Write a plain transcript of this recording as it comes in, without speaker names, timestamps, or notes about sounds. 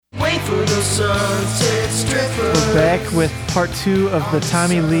We're back with part 2 of the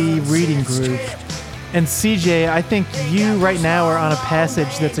Tommy Lee reading group. And CJ, I think you right now are on a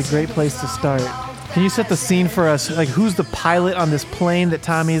passage that's a great place to start. Can you set the scene for us? Like, who's the pilot on this plane that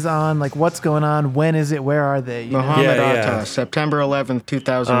Tommy's on? Like, what's going on? When is it? Where are they? Mohammed Atta, September 11th,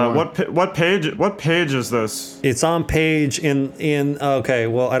 2001. What page is this? It's on page in okay,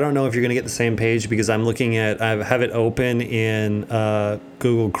 well, I don't know if you're going to get the same page because I have it open in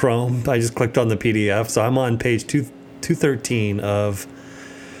Google Chrome. I just clicked on the PDF, so I'm on page 213 of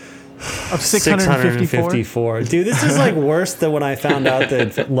 654. Dude, this is like worse than when I found out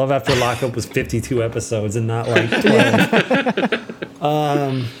that Love After Lockup was 52 episodes and not like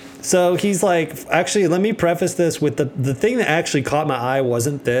 12. So he's like, actually, let me preface this with the thing that actually caught my eye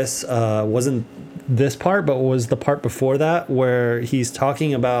wasn't this part, but was the part before that where he's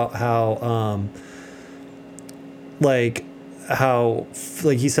talking about how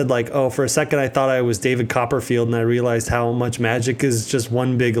he said, like, oh, for a second I thought I was David Copperfield and I realized how much magic is just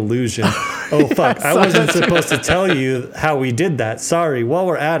one big illusion. Oh, fuck. I wasn't supposed to tell you how we did that. Sorry. While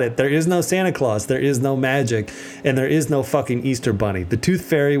we're at it, there is no Santa Claus, there is no magic, and there is no fucking Easter Bunny. The Tooth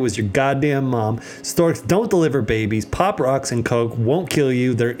Fairy was your goddamn mom. Storks don't deliver babies. Pop Rocks and Coke won't kill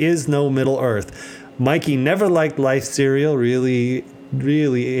you. There is no Middle Earth. Mikey never liked Life cereal. Really,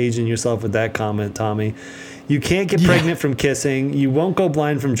 really aging yourself with that comment, Tommy. You can't get pregnant from kissing. You won't go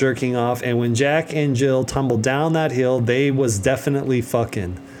blind from jerking off. And when Jack and Jill tumbled down that hill, they was definitely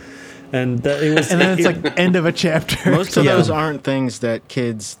fucking. And then it's like end of a chapter. Most of those aren't things that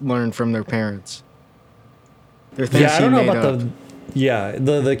kids learn from their parents. They're things he made up.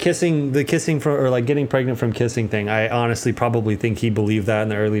 The kissing for, or like getting pregnant from kissing thing. I honestly probably think he believed that in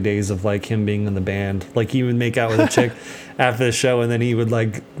the early days of like him being in the band. Like he would make out with a chick after the show, and then he would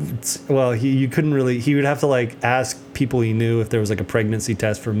like, well, he would have to like ask people he knew if there was like a pregnancy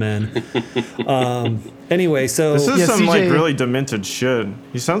test for men. Anyway, so this is some CJ, like really demented shit.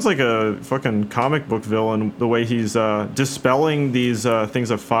 He sounds like a fucking comic book villain the way he's dispelling these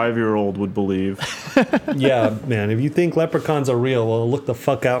things a 5-year-old would believe. Yeah, man. If you think leprechauns are real, well, look the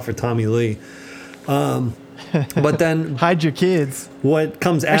fuck out for Tommy Lee. But then hide your kids. What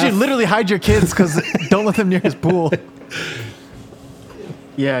comes actually literally hide your kids because don't let them near his pool.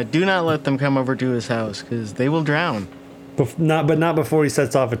 Yeah, do not let them come over to his house because they will drown. Not before he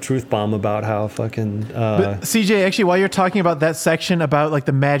sets off a truth bomb about how fucking. But CJ, actually, while you're talking about that section about like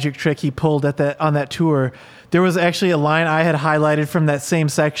the magic trick he pulled on that tour, there was actually a line I had highlighted from that same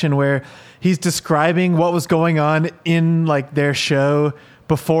section where he's describing what was going on in like their show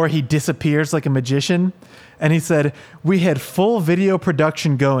before he disappears like a magician. And he said, we had full video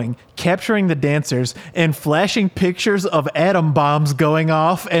production going, capturing the dancers and flashing pictures of atom bombs going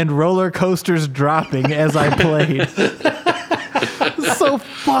off and roller coasters dropping as I played. So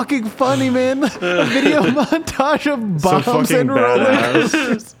fucking funny, man. A video montage of bombs and roller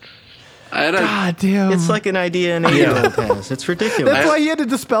coasters. God damn. It's like an idea an 8-year-old has. It's ridiculous. That's why he had to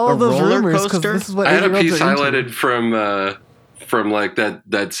dispel all those rumors. This is what I had a piece highlighted from like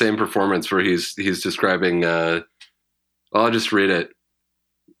that same performance where he's describing I'll just read it.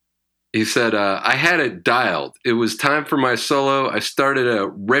 He said, I had it dialed. It was time for my solo. I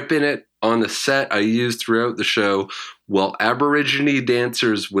started ripping it on the set I used throughout the show while Aborigine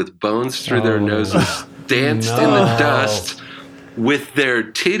dancers with bones through their noses danced in the dust with their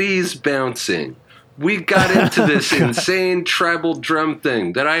titties bouncing. We got into this insane tribal drum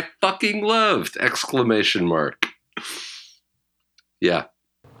thing that I fucking loved! ! Yeah.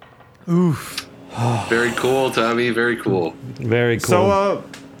 Oof. Very cool, Tommy. Very cool. Very cool. So,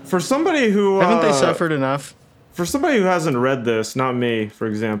 for somebody who... haven't they suffered enough? For somebody who hasn't read this, not me, for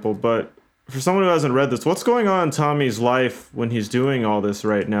example, but for someone who hasn't read this, what's going on in Tommy's life when he's doing all this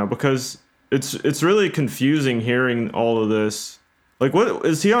right now? Because it's really confusing hearing all of this. Like, what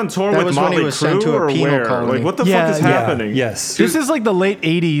is he on tour with Motley Crue or where? Colony. Like, what the fuck is happening? Yes. This is like the late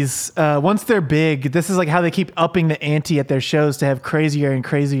 80s. Once they're big, this is like how they keep upping the ante at their shows to have crazier and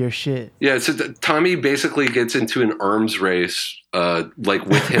crazier shit. Yeah, so Tommy basically gets into an arms race, like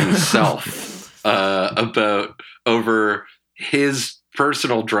with himself, over his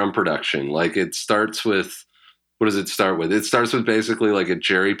personal drum production. Like, it starts with, what does it start with? It starts with basically like a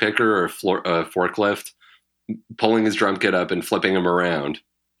jerry picker or a forklift, pulling his drum kit up and flipping him around.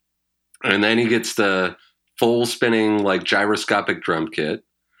 And then he gets the full spinning, like, gyroscopic drum kit,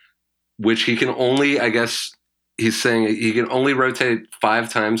 which he can only, I guess he's saying he can only rotate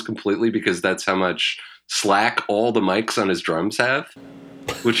 5 times completely because that's how much slack all the mics on his drums have.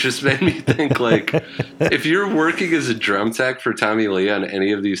 Which just made me think, like, if you're working as a drum tech for Tommy Lee on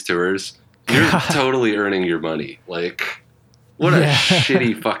any of these tours, you're totally earning your money. Like What a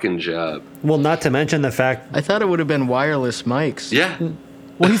shitty fucking job. Well, not to mention the fact. I thought it would have been wireless mics. Yeah.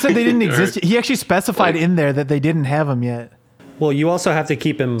 Well, he said they didn't exist. He actually specified Like- in there that they didn't have them yet. Well, you also have to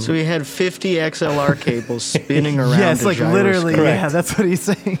keep him. So he had 50 XLR cables spinning around. Yes, a like literally. gyroscope. Yeah, that's what he's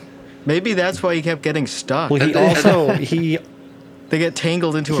saying. Maybe that's why he kept getting stuck. Well, he also They get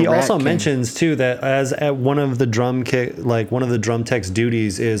tangled into he a rat also can. mentions too that as at one of the drum tech's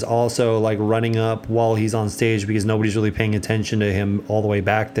duties is also like running up while he's on stage because nobody's really paying attention to him all the way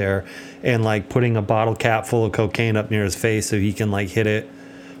back there, and like putting a bottle cap full of cocaine up near his face so he can like hit it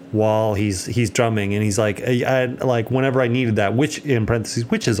while he's drumming. And he's like, I like whenever I needed that, which in parentheses,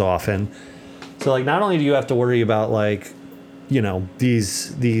 which is often. So like not only do you have to worry about like, you know,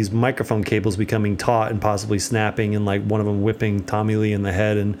 these microphone cables becoming taut and possibly snapping, and like one of them whipping Tommy Lee in the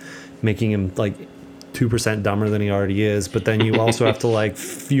head and making him like 2% dumber than he already is, but then you also have to like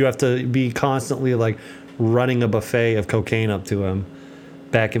you have to be constantly like running a buffet of cocaine up to him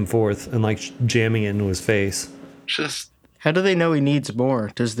back and forth and like jamming it into his face. Just How do they know he needs more?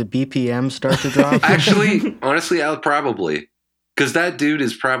 Does the BPM start to drop? actually, honestly, I'll probably. Because that dude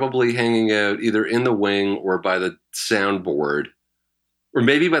is probably hanging out either in the wing or by the soundboard, or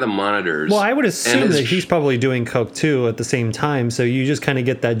maybe by the monitors. Well, I would assume And that he's probably doing coke too at the same time. So you just kind of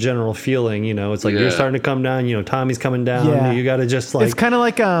get that general feeling, you know, it's like you're Yeah. starting to come down, you know, Tommy's coming down. Yeah. You got to just like, It's kind of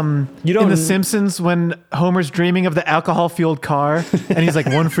like You in don't- The Simpsons when Homer's dreaming of the alcohol-fueled car, and he's like,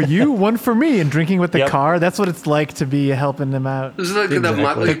 one for you, one for me, and drinking with the Yep. car. That's what it's like to be helping them out. This is like Exactly. The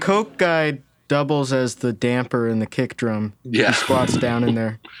Motley. coke guy doubles as the damper in the kick drum. Yeah. He squats down in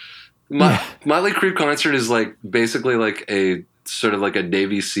there. Motley Crue concert is like basically like a sort of like a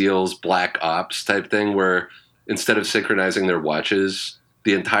Navy SEALs Black Ops type thing where instead of synchronizing their watches,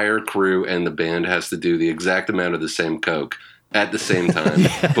 the entire crew and the band has to do the exact amount of the same coke at the same time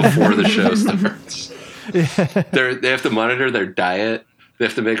before the show starts. They have to monitor their diet. They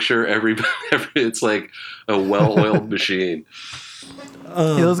have to make sure it's like a well-oiled machine.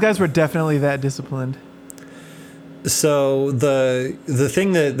 Yeah, those guys were definitely that disciplined. so the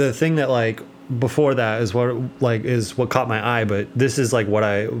thing that like before that is what caught my eye, but this is like what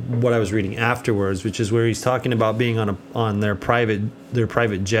I was reading afterwards, which is where he's talking about being on their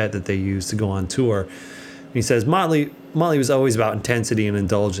private jet that they use to go on tour. And he says Motley was always about intensity and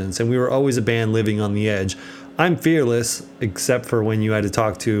indulgence, and we were always a band living on the edge. I'm fearless, except for when you had to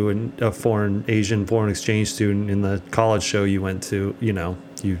talk to a foreign exchange student in the college show you went to. You know,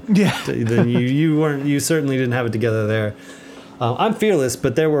 then you certainly didn't have it together there. I'm fearless,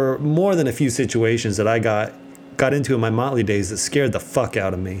 but there were more than a few situations that I got into in my Motley days that scared the fuck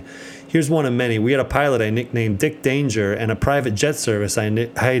out of me. Here's one of many. We had a pilot I nicknamed Dick Danger and a private jet service I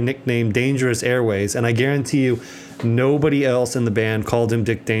nicknamed Dangerous Airways, and I guarantee you nobody else in the band called him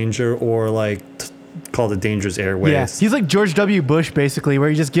Dick Danger or like called it Dangerous Airways. Yeah, he's like George W. Bush, basically, where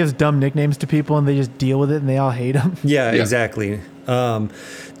he just gives dumb nicknames to people and they just deal with it and they all hate him. Yeah, Yeah. exactly.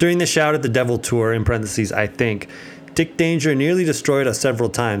 During the Shout at the Devil tour, in parentheses, I think, Dick Danger nearly destroyed us several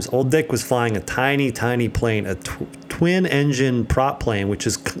times. Old Dick was flying a tiny, tiny plane, a twin-engine prop plane, which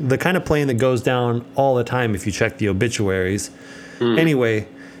is the kind of plane that goes down all the time if you check the obituaries. Anyway,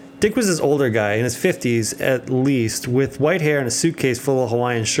 Dick was this older guy, in his 50s at least, with white hair and a suitcase full of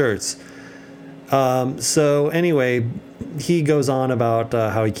Hawaiian shirts. So anyway, he goes on about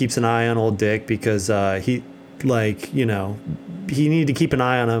how he keeps an eye on old Dick because he needed to keep an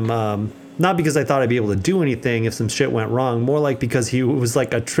eye on him. Not because I thought I'd be able to do anything if some shit went wrong, more like because he was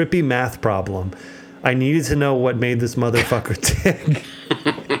like a trippy math problem. I needed to know what made this motherfucker tick.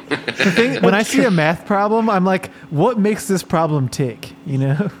 The thing, when I see a math problem, I'm like, what makes this problem tick? You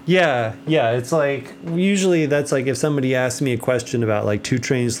know? Yeah. It's like, usually that's like if somebody asks me a question about like two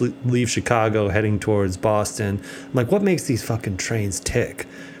trains leave Chicago heading towards Boston, I'm like, what makes these fucking trains tick?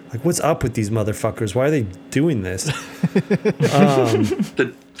 Like, what's up with these motherfuckers? Why are they doing this?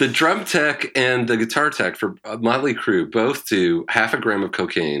 The drum tech and the guitar tech for Motley Crue both do half a gram of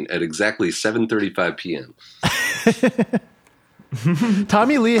cocaine at exactly 7:35 p.m.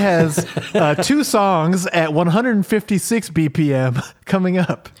 Tommy Lee has 2 songs at 156 BPM coming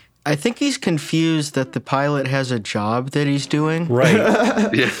up. I think he's confused that the pilot has a job that he's doing. Right.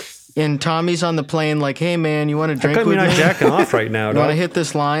 Yeah. And Tommy's on the plane like, hey, man, you want to How drink come with you're not me? jacking off right now, You want to dog? hit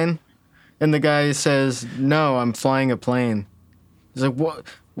this line? And the guy says, no, I'm flying a plane. He's like,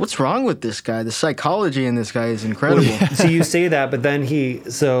 what's wrong with this guy? The psychology in this guy is incredible. So you say that, but then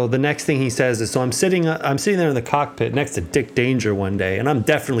so the next thing he says is, so I'm sitting there in the cockpit next to Dick Danger one day, and I'm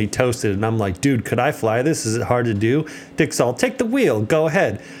definitely toasted, and I'm like, dude, could I fly this? Is it hard to do? Dick's all, take the wheel, go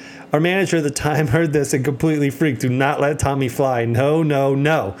ahead. Our manager at the time heard this and completely freaked. Do not let Tommy fly.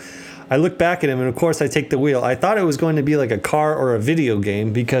 No. I look back at him, and of course I take the wheel. I thought it was going to be like a car or a video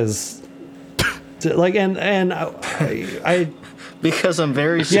game because, like, and I Because I'm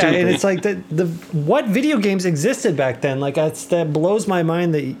very stupid. yeah, and it's like the what video games existed back then? Like that blows my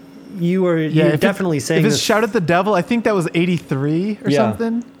mind that you're if definitely saying if it's this. Shout at the Devil, I think that was 83 or Yeah.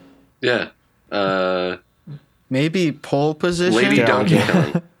 something. Yeah. Maybe pole position. Lady Donkey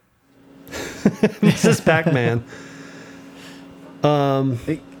Kong. This is Pac-Man.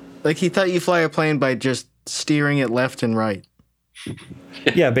 Like he thought you fly a plane by just steering it left and right.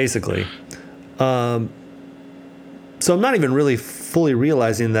 Yeah, basically. So I'm not even really fully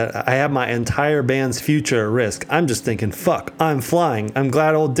realizing that I have my entire band's future at risk. I'm just thinking, fuck, I'm flying. I'm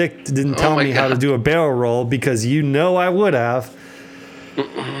glad old Dick didn't tell my me how to God. do a barrel roll because I would have.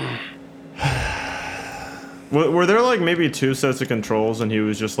 Were there like maybe 2 sets of controls and he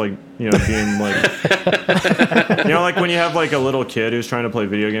was just like, being like, like when you have like a little kid who's trying to play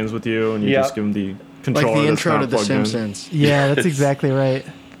video games with you and you Yeah. just give him the Like controller the that's intro not to The plugged in. Simpsons. Yeah, that's exactly right.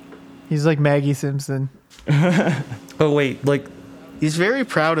 He's like Maggie Simpson. Oh, wait, like, He's very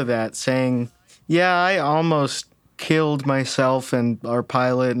proud of that, saying, "Yeah, I almost killed myself and our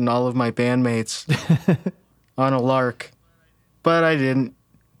pilot and all of my bandmates on a lark, but I didn't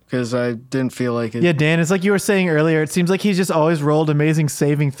because I didn't feel like it." Yeah, Dan, it's like you were saying earlier. It seems like he's just always rolled amazing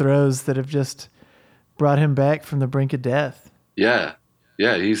saving throws that have just brought him back from the brink of death. Yeah.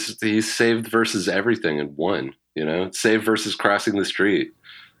 Yeah. He's saved versus everything and won, Save versus crossing the street.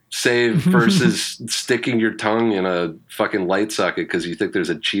 Save versus sticking your tongue in a fucking light socket because you think there's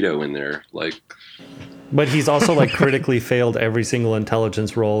a Cheeto in there. Like, but he's also like critically failed every single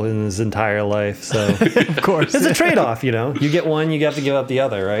intelligence roll in his entire life. So Of course. it's a trade-off, You get one, you have to give up the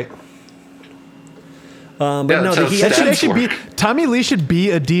other, right? But Yeah, no, so he That should actually, actually be Tommy Lee should be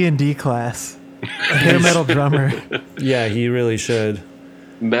a D&D class. A hair metal drummer. yeah, he really should.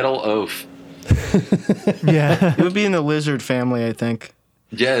 metal oaf. Yeah. It would be in the lizard family, I think.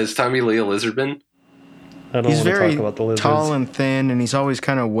 Yeah. Is Tommy Lee a lizardman? I don't He's want to very talk about the lizards. tall and thin, and he's always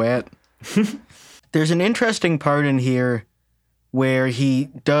kind of wet. There's an interesting part in here where he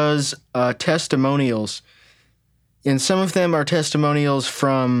does testimonials, and some of them are testimonials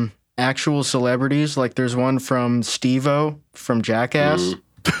from actual celebrities. Like there's one from Steve-O from Jackass.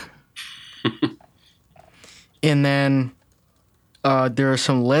 And then there are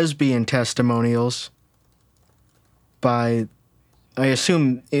some lesbian testimonials by, I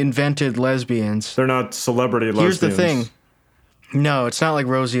assume, invented lesbians. They're not celebrity Here's the lesbians. thing. No, it's not like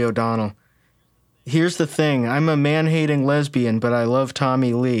Rosie O'Donnell. Here's the thing. I'm a man-hating lesbian, but I love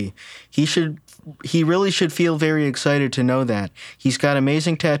Tommy Lee. He really should feel very excited to know that. He's got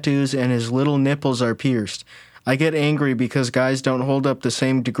amazing tattoos and his little nipples are pierced. I get angry because guys don't hold up the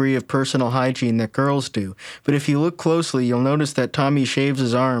same degree of personal hygiene that girls do. But if you look closely, you'll notice that Tommy shaves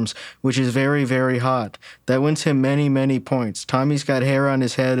his arms, which is very, very hot. That wins him many, many points. Tommy's got hair on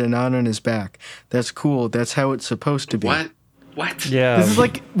his head and not on his back. That's cool. That's how it's supposed to be. What? Yeah. This is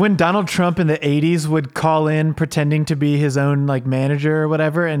like when Donald Trump in the 80s would call in pretending to be his own like manager or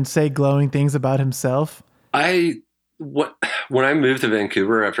whatever and say glowing things about himself. When I moved to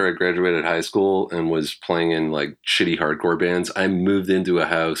Vancouver after I graduated high school and was playing in like shitty hardcore bands, I moved into a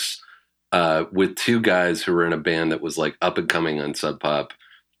house with 2 guys who were in a band that was like up and coming on Sub Pop.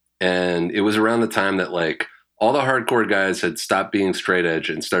 And it was around the time that like all the hardcore guys had stopped being straight edge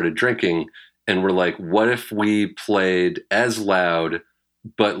and started drinking. And we're like, what if we played as loud,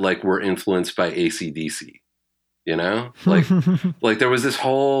 but like we're influenced by AC/DC, Like there was this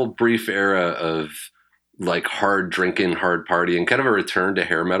whole brief era of like hard drinking, hard partying, kind of a return to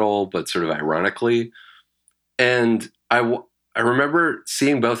hair metal, but sort of ironically. And I remember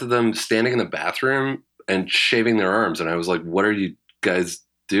seeing both of them standing in the bathroom and shaving their arms. And I was like, what are you guys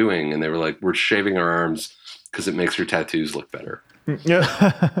doing? And they were like, we're shaving our arms because it makes your tattoos look better.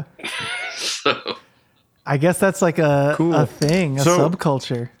 Yeah. So I guess that's like a thing, a So-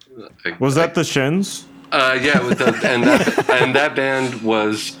 subculture. Was that the Shins? yeah, with and that band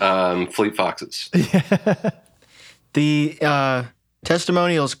was Fleet Foxes. The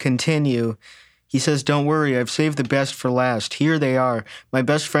testimonials continue. He says, "Don't worry, I've saved the best for last. Here they are. My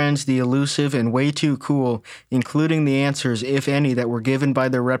best friends, the elusive and way too cool, including the answers, if any, that were given by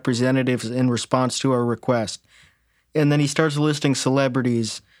their representatives in response to our request." And then he starts listing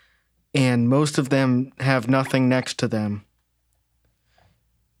celebrities, and most of them have nothing next to them.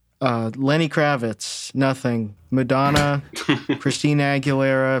 Lenny Kravitz, nothing. Madonna, Christina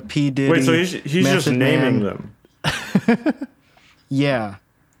Aguilera, P. Diddy. Wait, so he's just Method naming Man. them. Yeah.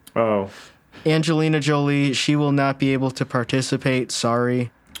 Oh. Angelina Jolie, she will not be able to participate. Sorry.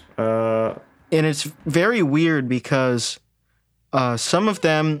 And it's very weird because Some of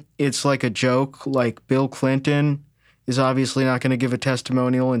them, it's like a joke, like Bill Clinton is obviously not going to give a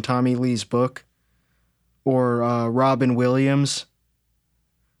testimonial in Tommy Lee's book, or Robin Williams.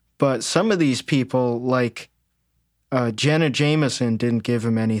 But some of these people, like Jenna Jameson, didn't give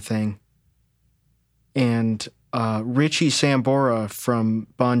him anything. And Richie Sambora from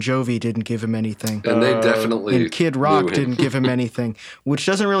Bon Jovi didn't give him anything. And they definitely. And Kid Rock didn't give him anything, which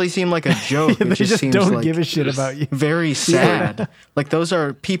doesn't really seem like a joke. They It just seems don't like give a shit about you. very sad. Like those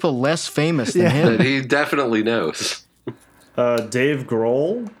are people less famous than him. That he definitely knows. Dave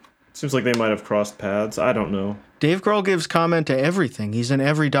Grohl? Seems like they might have crossed paths. I don't know. Dave Grohl gives comment to everything. He's in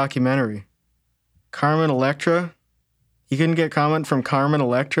every documentary. Carmen Electra. He couldn't get comment from Carmen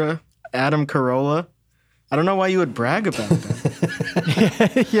Electra. Adam Carolla. I don't know why you would brag about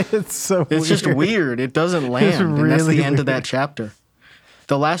that. Yeah, it's so It's just weird. It doesn't land. And that's really the end of weird. that chapter.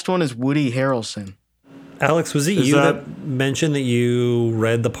 The last one is Woody Harrelson. Alex, was it Is you that- that mentioned that you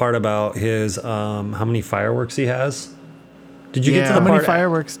read the part about his how many fireworks he has? Did you get to Yeah. the How many part?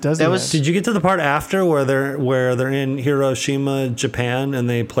 fireworks does That he was- have? Did you get to the part after where they're in Hiroshima, Japan, and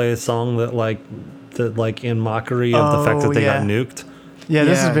they play a song that in mockery of the fact that they got nuked? Yeah,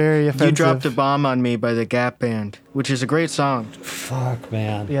 this is very offensive. You Dropped a Bomb on Me by the Gap Band, which is a great song. Fuck,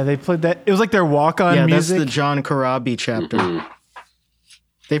 man. Yeah, they played that. It was like their walk-on Yeah, music. that's the John Corabi chapter. Mm-hmm.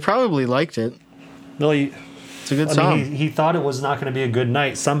 They probably liked it. No, It's a good I song. mean, he thought it was not going to be a good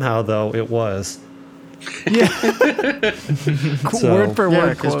night. Somehow, though, it was. Yeah. So- Word for Yeah, word.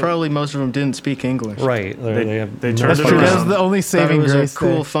 because quote. probably most of them didn't speak English. Right. They have turned no That's it true. around. That was the only Thought it saving was grace a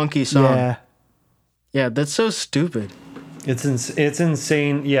cool, there. funky song. Yeah. Yeah, that's so stupid. It's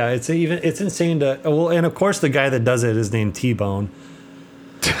insane. Yeah, it's insane to. Well, and of course, the guy that does it is named T-Bone.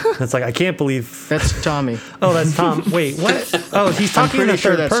 It's like I can't believe. That's Tommy. Oh, that's Tom. Wait, what? Oh, he's I'm talking in pretty the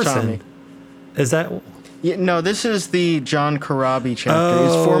sure third that's person. Tommy. Is that? Yeah, no, this is the John Corabi chapter. Oh,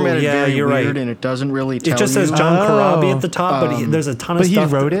 it's formatted yeah, very you're weird, right. and it doesn't really tell It just you. says John Oh. Corabi at the top, but there's a ton of but he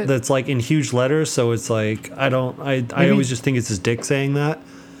stuff wrote it? that's like in huge letters. So it's like I always just think it's his dick saying that.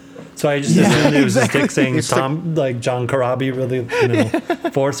 So I just assumed it was his dick saying It's Tom, like John Corabi, really,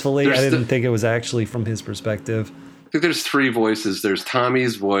 forcefully. There's I didn't think it was actually from his perspective. I think there's three voices. There's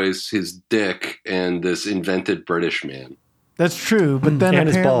Tommy's voice, his dick, and this invented British man. That's true, but then And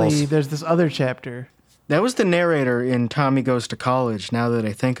his apparently balls. there's this other chapter. That was the narrator in Tommy Goes to College, now that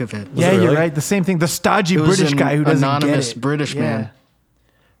I think of it. Yeah, it you're really? right. The same thing. The stodgy It was British an guy who doesn't anonymous get it. British man.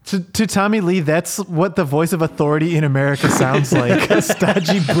 To Tommy Lee, that's what the voice of authority in America sounds like. A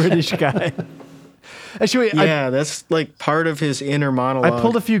stodgy British guy. Actually, wait, Yeah, that's like part of his inner monologue. I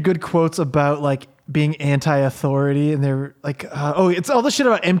pulled a few good quotes about like being anti-authority, and they're like, it's all the shit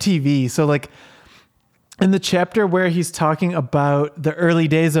about MTV. So like in the chapter where he's talking about the early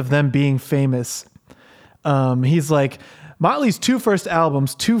days of them being famous, he's like, Motley's two first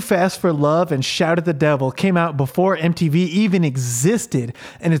albums, Too Fast for Love and Shout at the Devil, came out before MTV even existed,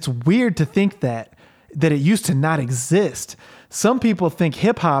 and it's weird to think that it used to not exist. Some people think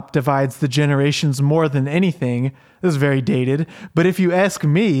hip-hop divides the generations more than anything. This is very dated, but if you ask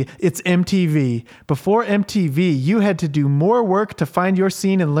me, it's MTV. Before MTV, you had to do more work to find your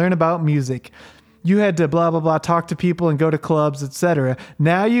scene and learn about music. You had to blah, blah, blah, talk to people and go to clubs, etc.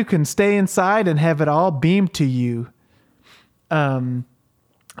 Now you can stay inside and have it all beamed to you.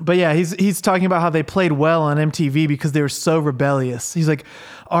 But yeah, he's talking about how they played well on MTV because they were so rebellious. He's like,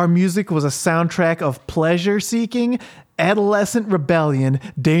 our music was a soundtrack of pleasure seeking, adolescent rebellion,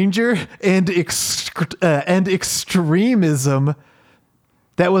 danger, and extremism.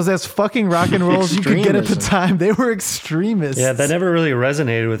 That was as fucking rock and roll as you could get at the Extremism. time. They were extremists. Yeah, that never really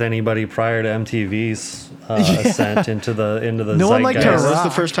resonated with anybody prior to MTV's ascent into the No one liked Yeah, to that was rock.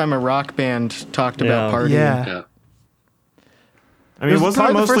 the first time a rock band talked Yeah. about partying. Yeah. Yeah. I mean, was wasn't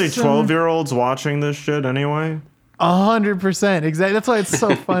it probably the mostly first, 12-year-olds watching this shit anyway? 100%. Exactly. That's why it's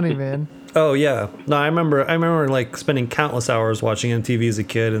so funny, man. Oh yeah, no, I remember like spending countless hours watching MTV as a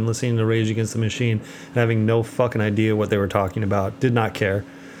kid and listening to Rage Against the Machine and having no fucking idea what they were talking about. Did not care.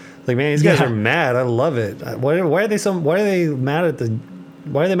 Like, man, these guys Yeah. are mad. I love it. Why are they mad at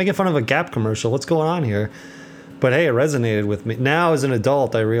why are they making fun of a Gap commercial? What's going on here? But hey, it resonated with me. Now as an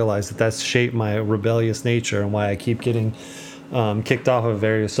adult, I realize that that's shaped my rebellious nature and why I keep getting kicked off of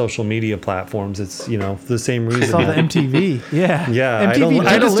various social media platforms. It's, the same reason. It's all the that- MTV. Yeah. Yeah, MTV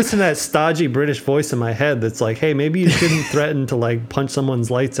I don't just- listen to that stodgy British voice in my head that's like, hey, maybe you shouldn't threaten to like punch someone's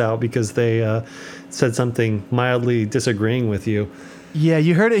lights out because they said something mildly disagreeing with you. Yeah,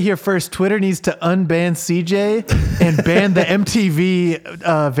 you heard it here first. Twitter needs to unban CJ and ban the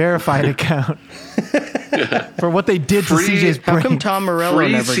MTV verified account. for what they did to Free- CJ's How come brain. Tom Morello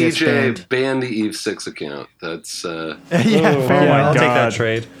Free never gets CJ banned? banned the Eve 6 account. That's yeah, Oh, fair my I'll enough. take that God.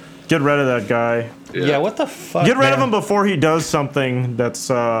 trade. Get rid of that guy. Yeah, what the fuck? Get rid of man? him before he does something that's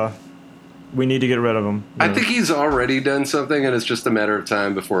we need to get rid of him. I think he's already done something, and it's just a matter of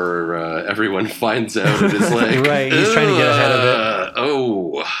time before everyone finds out. And it's like, Right, he's trying to get ahead of it.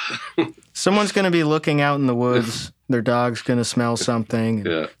 Oh, Someone's going to be looking out in the woods. Their dog's going to smell something.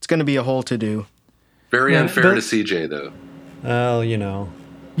 Yeah. It's going to be a whole to-do. very Yeah, unfair but- to CJ though. Well, you know.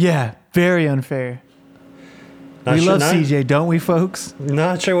 Yeah, very unfair. Not We sure- love not- CJ, don't we, folks?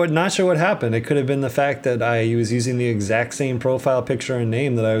 Not sure what happened. It could have been the fact that I was using the exact same profile picture and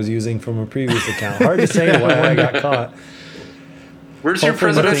name that I was using from a previous account. Hard to say why I got caught. Where's your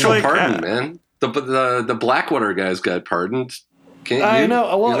Hopefully presidential nothing- pardon, man? The Blackwater guys got pardoned. Can't I you?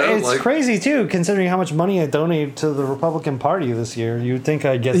 know. Well, You know, it's like- crazy too, considering how much money I donated to the Republican Party this year. You'd think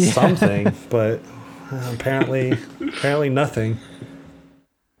I'd get something, but apparently nothing.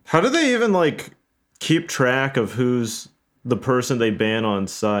 How do they even like keep track of who's the person they ban on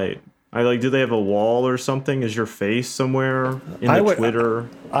site? Do they have a wall or something? Is your face somewhere in I the would- Twitter?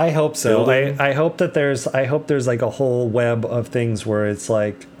 I hope so. Building? I hope that there's like a whole web of things where it's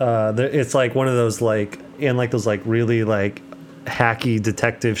like it's like one of those like in like those like really like hacky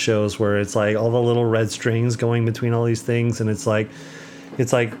detective shows where it's like all the little red strings going between all these things, and it's like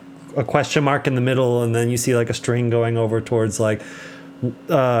a question mark in the middle, and then you see like a string going over towards like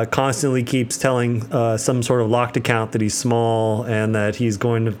constantly keeps telling some sort of locked account that he's small and that he's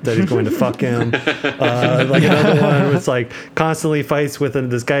going to fuck him. Like another one where it's like constantly fights with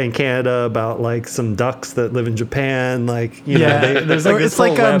this guy in Canada about like some ducks that live in Japan. Like there's like Or this it's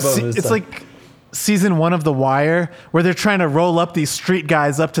like whole web of it's stuff. like season 1 of The Wire, where they're trying to roll up these street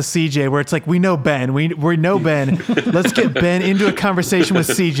guys up to CJ, where it's like, we know Ben, we know Ben. Let's get Ben into a conversation with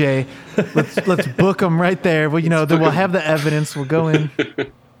CJ. Let's book him right there. Well, then we'll have the evidence. We'll go in.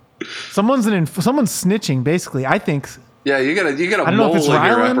 Someone's snitching, basically. I think. Yeah, you got a don't know if mole it's in your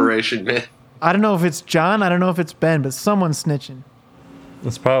Rylan. operation, man. I don't know if it's John. I don't know if it's Ben, but someone's snitching.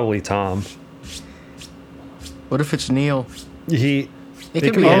 It's probably Tom. What if it's Neil? It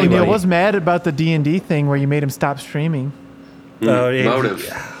could be Oh, anybody. Neil was mad about the D&D thing where you made him stop streaming. Motive.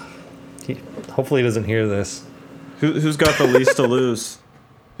 Hopefully he doesn't hear this. Who's got the least to lose?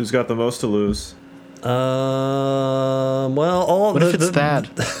 Who's got the most to lose? Well, What if it's Thad?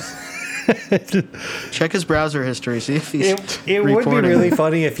 Check his browser history. See if he's It would be reporting. really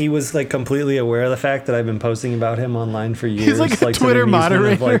funny if he was like completely aware of the fact that I've been posting about him online for years. like a to the Twitter amusement of,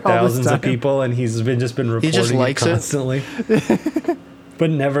 moderator like all the thousands of time. people, and he's just been reporting just likes it. constantly, but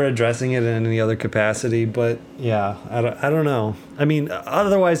never addressing it in any other capacity. But yeah, I don't know. I mean,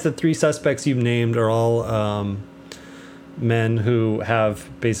 otherwise the three suspects you've named are all men who have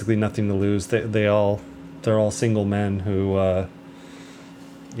basically nothing to lose. They're all single men who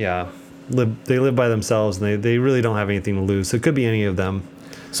live by themselves, and they really don't have anything to lose. So it could be any of them.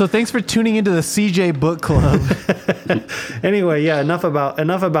 So thanks for tuning into the CJ Book Club. Anyway, yeah, enough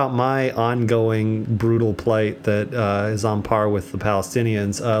about my ongoing brutal plight that is on par with the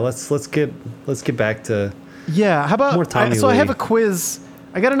Palestinians. Let's get back to Yeah, how about More Tommy so I have Lee. a quiz.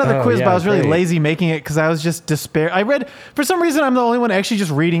 I got another Oh, quiz, but yeah, I was really great. lazy making it because I was just despair. I read, for some reason, I'm the only one actually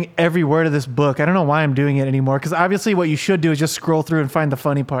just reading every word of this book. I don't know why I'm doing it anymore, because obviously what you should do is just scroll through and find the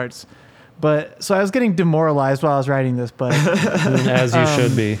funny parts. But so I was getting demoralized while I was writing this, but as you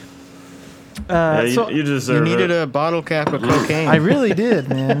should be. Yeah, so you You deserve needed it. a bottle cap of cocaine I really did,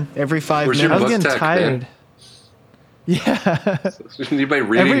 man. every 5 Where's your I was minutes. book getting tech, man? tired. Yeah. Anybody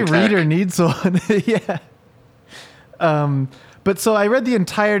reading Every tech? reader needs one. Yeah. But so I read the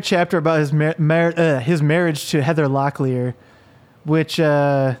entire chapter about his his marriage to Heather Locklear, which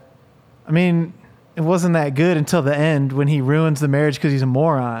I mean, it wasn't that good until the end when he ruins the marriage because he's a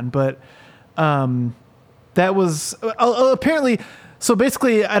moron. But that was apparently. So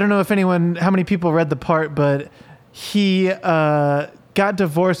basically, I don't know if how many people read the part, but he got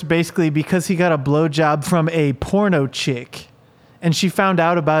divorced basically because he got a blowjob from a porno chick. And she found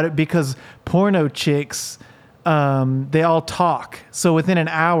out about it because porno chicks, they all talk. So within an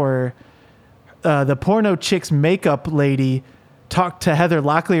hour, the porno chick's makeup lady talked to Heather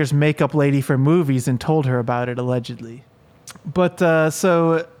Locklear's makeup lady for movies and told her about it, allegedly. But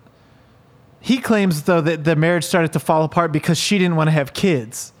so he claims, though, that the marriage started to fall apart because she didn't want to have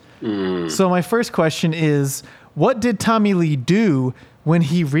kids. So my first question is, what did Tommy Lee do when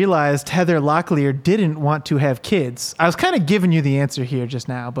he realized Heather Locklear didn't want to have kids? I was kind of giving you the answer here just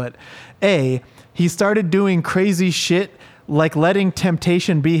now, but A, he started doing crazy shit like letting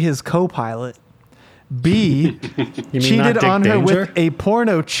Temptation be his co-pilot. B, You mean cheated not Dick on her Danger? with a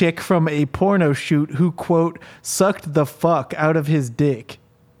porno chick from a porno shoot who, quote, sucked the fuck out of his dick.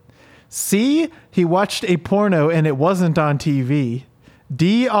 C, he watched a porno and it wasn't on TV.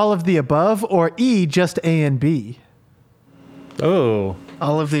 D, all of the above. Or E, just A and B. Oh,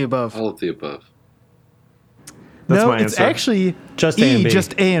 All of the above. All of the above. That's no, my it's answer. actually Just A E, and B.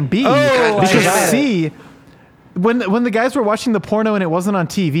 just A and B. Oh, I because got it. C, when the guys were watching the porno and it wasn't on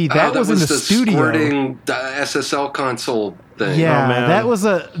TV, that was in the studio. Squirting SSL console thing. Yeah, Oh, man.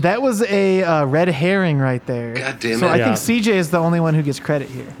 that was a red herring right there. God damn So it. I Yeah. think CJ is the only one who gets credit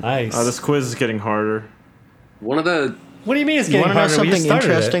here. nice. This quiz is getting harder. One of the What do you mean it's You getting want to know harder? We just something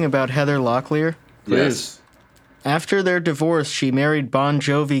started interesting it. about Heather Locklear? yes. After their divorce, she married Bon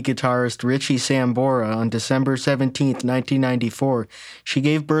Jovi guitarist Richie Sambora on December 17th, 1994. She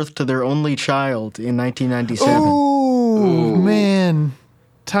gave birth to their only child in 1997. Ooh, man.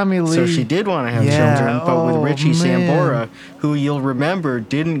 Tommy Lee. So she did want to have Yeah, children, but with oh, Richie man. Sambora, who you'll remember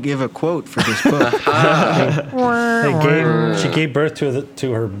didn't give a quote for this book. She gave birth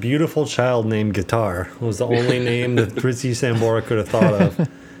to her beautiful child named Guitar. It was the only name that Richie Sambora could have thought of.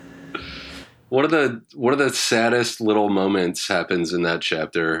 One of the saddest little moments happens in that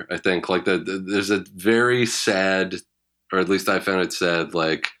chapter. I think there's a very sad, or at least I found it sad,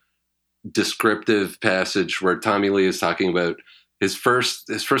 like descriptive passage where Tommy Lee is talking about his first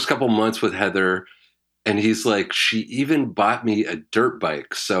couple months with Heather, and he's like, she even bought me a dirt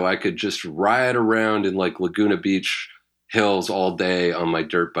bike so I could just ride around in like Laguna Beach hills all day on my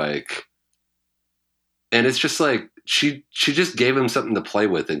dirt bike. And it's just like she just gave him something to play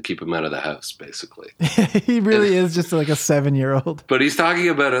with and keep him out of the house, basically. He really is just like a 7-year-old. But he's talking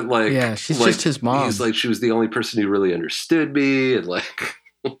about it like, Yeah, she's like, just his mom. He's like, she was the only person who really understood me, and like,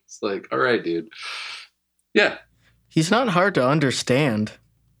 it's like, all right, dude. Yeah, He's not hard to understand.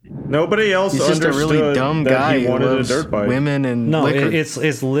 Nobody else He's just a understood really dumb that guy he who wanted a loves dirt bike. women and No, liquor.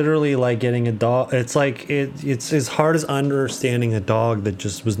 it's literally like getting a dog. It's like it's as hard as understanding a dog that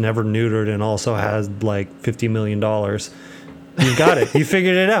just was never neutered and also has like $50 million. You got it. You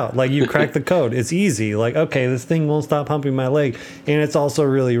figured it out. Like you cracked the code. It's easy. Like, okay, this thing won't stop humping my leg, and it's also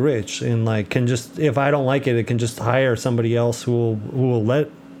really rich and like can just, if I don't like it, it can just hire somebody else who will let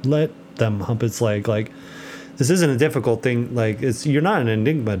them hump its leg. Like this isn't a difficult thing. Like you're not an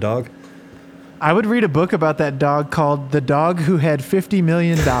enigma, dog. I would read a book about that dog called The Dog Who Had $50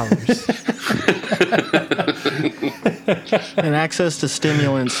 Million. and access to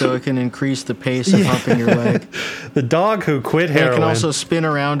stimulants so it can increase the pace of humping your leg. The dog who quit And it heroin. can also spin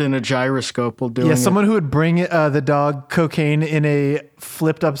around in a gyroscope while doing Yeah, it. someone who would bring the dog cocaine in a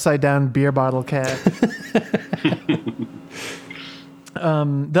flipped upside down beer bottle cap.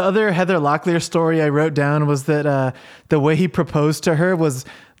 The other Heather Locklear story I wrote down was that the way he proposed to her was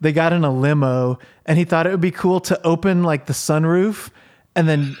they got in a limo and he thought it would be cool to open like the sunroof and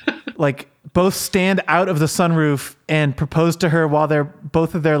then like both stand out of the sunroof and propose to her while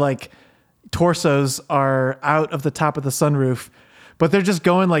both of their like torsos are out of the top of the sunroof. But they're just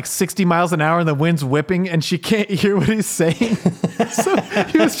going like 60 miles an hour and the wind's whipping and she can't hear what he's saying. So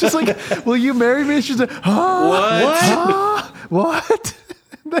he was just like, will you marry me? And she's like, what?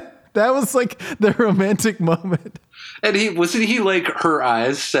 That was like the romantic moment. and wasn't he like, her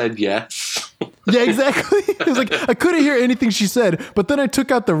eyes said yes. Yeah, exactly. He was like, I couldn't hear anything she said, but then I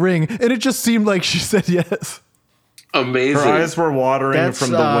took out the ring and it just seemed like she said yes. Amazing. Her eyes were watering That's,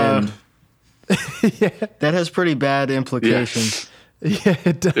 from the wind. That has pretty bad implications. Yeah, it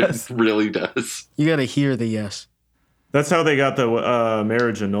It does. really does. You got to hear the yes. That's how they got the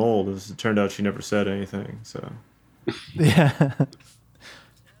marriage annulled. It turned out she never said anything. So Yeah.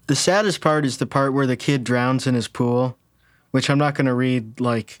 The saddest part is the part where the kid drowns in his pool, which I'm not going to read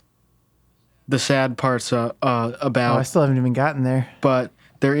like the sad parts Oh, I about, still haven't even gotten there. but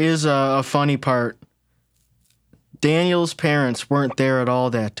there is a funny part. Daniel's parents weren't there at all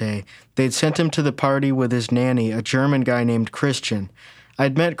that day. They'd sent him to the party with his nanny, a German guy named Christian.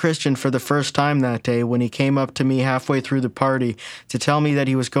 I'd met Christian for the first time that day when he came up to me halfway through the party to tell me that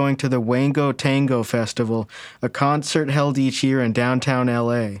he was going to the Wango Tango Festival, a concert held each year in downtown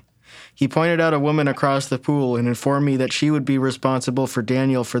L.A. He pointed out a woman across the pool and informed me that she would be responsible for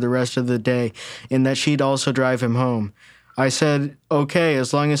Daniel for the rest of the day and that she'd also drive him home. I said, okay,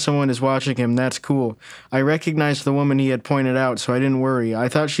 as long as someone is watching him, that's cool. I recognized the woman he had pointed out, so I didn't worry. I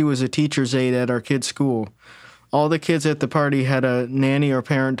thought she was a teacher's aide at our kids' school. All the kids at the party had a nanny or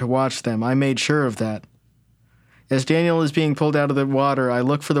parent to watch them. I made sure of that. As Daniel is being pulled out of the water, I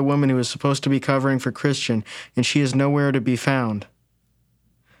look for the woman who is supposed to be covering for Christian, and she is nowhere to be found.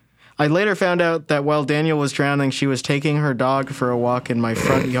 I later found out that while Daniel was drowning, she was taking her dog for a walk in my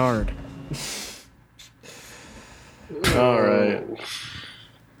front yard. All right.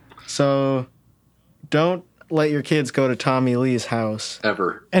 So, don't let your kids go to Tommy Lee's house.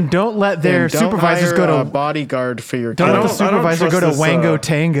 Ever. And don't let their And don't supervisors hire go a to bodyguard for your don't kids. let the I don't supervisor go trust to this, Wango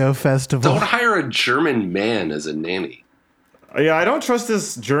Tango Festival. Don't hire a German man as a nanny. Yeah, I don't trust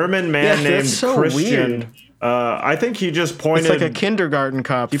this German man Yeah, named that's so Christian. weird. I think he just pointed. It's like a kindergarten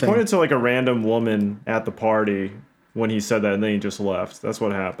cop he thing. pointed to like a random woman at the party when he said that, and then he just left. That's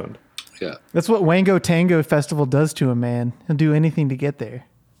what happened. Yeah. That's what Wango Tango Festival does to a man. He'll do anything to get there.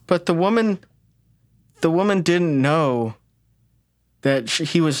 But the woman didn't know that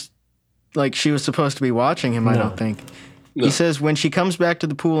he was supposed to be watching him. I don't think. No. He says when she comes back to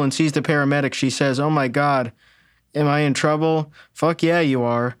the pool and sees the paramedic, she says, "Oh my God, am I in trouble? Fuck yeah, you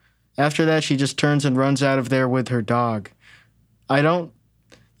are." After that, she just turns and runs out of there with her dog. I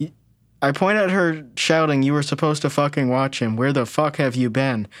point at her shouting, "You were supposed to fucking watch him. Where the fuck have you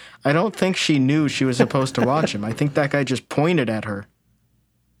been?" I don't think she knew she was supposed to watch him. I think that guy just pointed at her.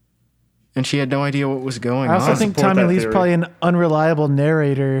 And she had no idea what was going I also on. think support Tommy that Lee's theory. probably an unreliable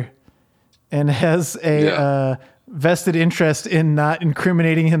narrator and has a Yeah. vested interest in not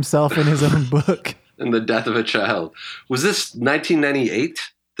incriminating himself in his own book. And the death of a child. Was this 1998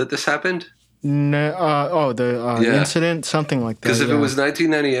 that this happened? No, the Yeah. incident, something like that. Because if yeah. it was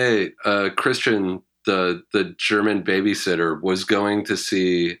 1998, Christian, the German babysitter, was going to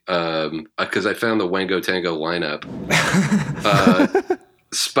see, because I found the Wango Tango lineup.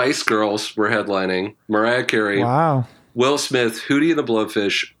 Spice Girls were headlining, Mariah Carey, Wow. Will Smith, Hootie and the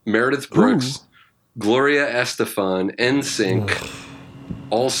Blowfish, Meredith Brooks, Gloria Estefan, NSYNC,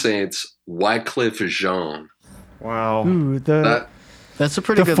 All Saints, Wycliffe Jean. Wow. Ooh, That's a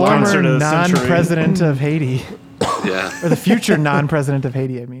pretty the good former Concert of the century. non-president of Haiti. Yeah. Or the future non-president of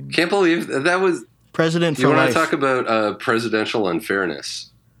Haiti, I mean. Can't believe that was. president You for want to life. talk about presidential unfairness?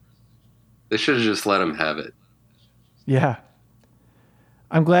 They should have just let him have it. Yeah.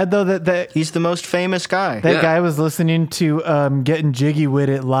 I'm glad, though, that He's the most famous guy. that Yeah. guy was listening to Getting Jiggy With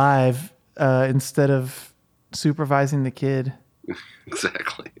It live instead of supervising the kid.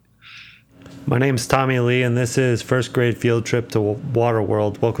 Exactly. My name's Tommy Lee, and this is First Grade Field Trip to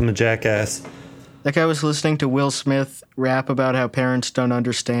Waterworld. Welcome to Jackass. That guy was listening to Will Smith rap about how parents don't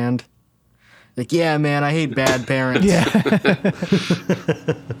understand. Like, yeah, man, I hate bad parents. Yeah.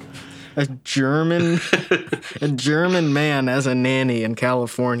 A German man as a nanny in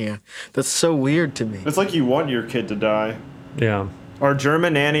California. That's so weird to me. It's like you want your kid to die. Yeah. Our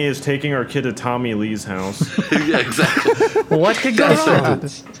German nanny is taking our kid to Tommy Lee's house. Yeah, exactly. What could go wrong?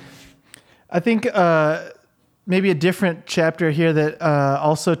 I think maybe a different chapter here that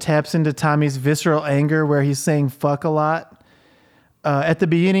also taps into Tommy's visceral anger where he's saying fuck a lot. At the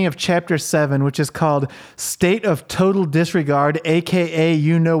beginning of chapter 7, which is called State of Total Disregard, aka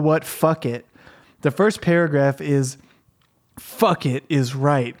You Know What, Fuck It. The first paragraph is, fuck it is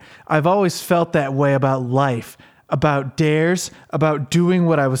right. I've always felt that way about life, about dares, about doing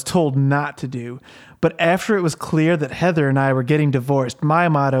what I was told not to do. But after it was clear that Heather and I were getting divorced, my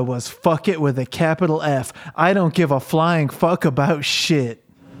motto was fuck it with a capital F. I don't give a flying fuck about shit.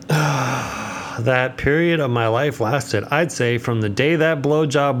 That period of my life lasted, I'd say, from the day that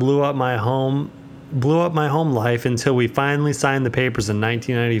blowjob blew up my home life until we finally signed the papers in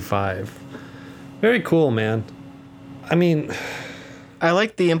 1995. Very cool, man. I mean, I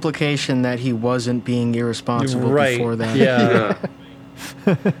like the implication that he wasn't being irresponsible right? before that. Yeah.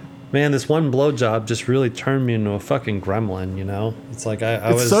 Man, this one blowjob just really turned me into a fucking gremlin. You know, it's like I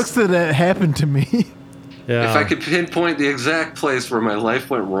It was. sucks that it happened to me. Yeah. If I could pinpoint the exact place where my life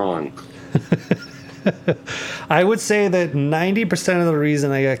went wrong. I would say that 90% of the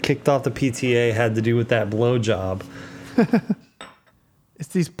reason I got kicked off the PTA had to do with that blowjob. It's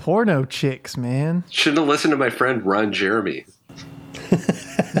these porno chicks, man. Shouldn't have listened to my friend Ron Jeremy.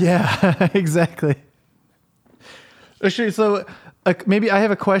 Yeah, exactly. Actually, so maybe I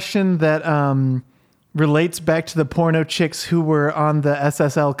have a question that relates back to the porno chicks who were on the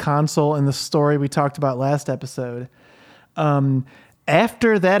SSL console in the story we talked about last episode.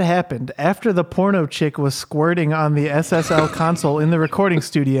 After that happened, after the porno chick was squirting on the SSL console in the recording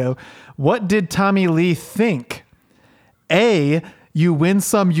studio, what did Tommy Lee think? A, you win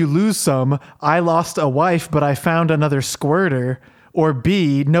some, you lose some. I lost a wife, but I found another squirter. Or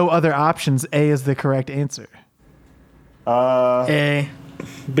B, no other options. A is the correct answer. A.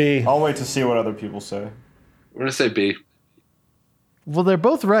 B. I'll wait to see what other people say. I'm going to say B. Well, they're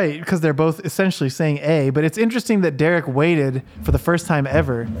both right because they're both essentially saying A, but it's interesting that Derek waited for the first time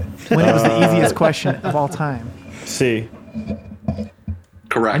ever when it was the easiest question of all time. C.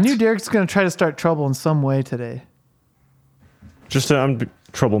 Correct. I knew Derek's going to try to start trouble in some way today. Just I'm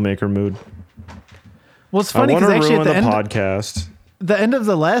troublemaker mood. Well, it's I funny want because to actually ruin at the the end, podcast. the end of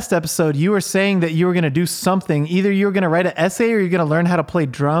the last episode, you were saying that you were going to do something. Either you were going to write an essay or you're going to learn how to play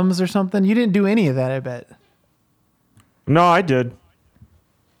drums or something. You didn't do any of that, I bet. No, I did.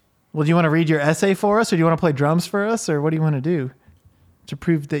 Well, do you want to read your essay for us, or do you want to play drums for us, or what do you want to do to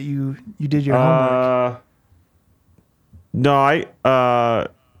prove that you did your homework? No,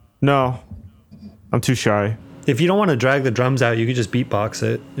 I'm too shy. If you don't want to drag the drums out, you could just beatbox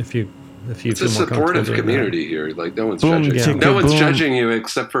it. If you It's feel a more comfortable supportive doing that. community here. Like no one's Boom, judging. chicka, No one's boom. judging you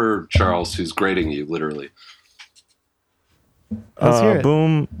except for Charles, who's grading you literally. Let's hear it.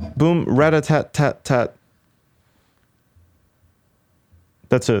 Boom, boom, rat-a-tat-tat-tat.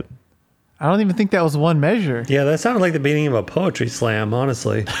 That's it. I don't even think that was one measure. Yeah, that sounded like the beginning of a poetry slam,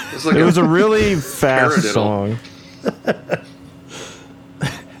 honestly. It's like It was a really fast Paradiddle. song.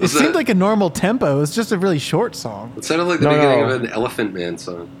 It seemed like a normal tempo. It was just a really short song. It sounded like the No, beginning no. of an Elephant Man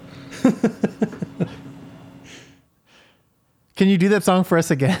song. Can you do that song for us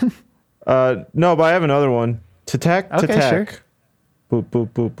again? No, but I have another one. To-tack, Okay, to-tack. sure. Boop, boop,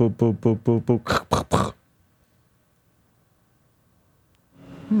 boop, boop, boop, boop, boop, boop.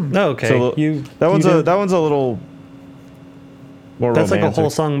 No, okay. So that one's you a did- that one's a little more That's romantic. like a whole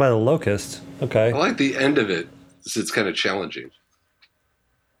song by the Locust. Okay. I like the end of it. It's kind of challenging.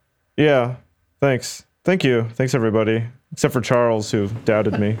 Yeah. Thanks. Thank you. Thanks everybody. Except for Charles who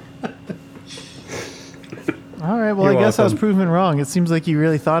doubted me. All right. Well, You're I guess I was welcome. proven wrong. It seems like you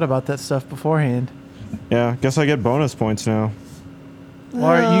really thought about that stuff beforehand. Yeah, guess I get bonus points now.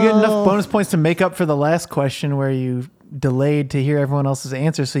 Or you get enough bonus points to make up for the last question where you delayed to hear everyone else's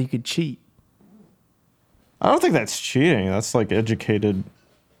answer so you could cheat. I don't think that's cheating. That's like educated,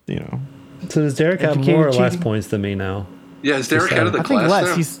 So does Derek have Educated more or less cheating. points than me now? Yeah, is Derek out of the I think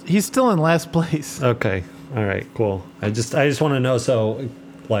class less. now? He's still in last place. Okay. All right. Cool. I just want to know. So,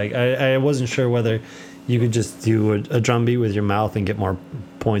 like, I wasn't sure whether you could just do a drum beat with your mouth and get more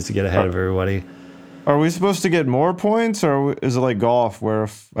points to get ahead of everybody. Are we supposed to get more points, or is it like golf, where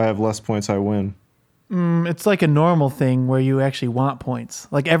if I have less points, I win? It's like a normal thing where you actually want points,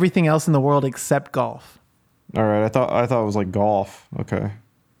 like everything else in the world except golf. All right, I thought it was like golf. Okay.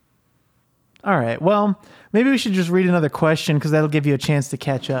 All right. Well, maybe we should just read another question because that'll give you a chance to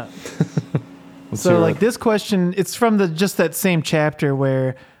catch up. Let's So, hear like it. this question, it's from just that same chapter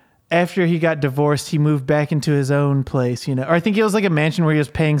where after he got divorced, he moved back into his own place, or I think it was like a mansion where he was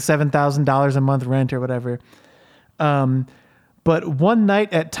paying $7,000 a month rent or whatever. But one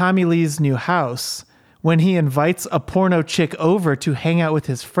night at Tommy Lee's new house, when he invites a porno chick over to hang out with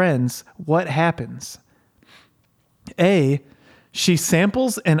his friends, what happens? A, she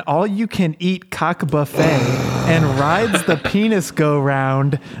samples an all-you-can-eat cock buffet and rides the penis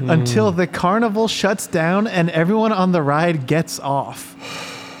go-round until the carnival shuts down and everyone on the ride gets off.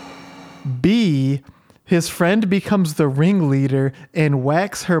 B, his friend becomes the ringleader and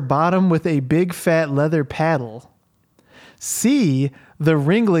whacks her bottom with a big fat leather paddle. C, the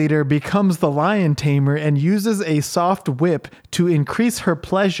ringleader becomes the lion tamer and uses a soft whip to increase her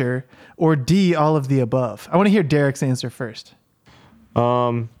pleasure. Or D, all of the above. I want to hear Derek's answer first.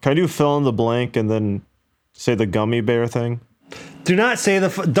 Can I do fill in the blank and then say the gummy bear thing? Do not say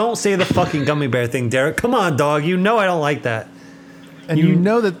don't say the fucking gummy bear thing, Derek. Come on, dog. You know I don't like that. And you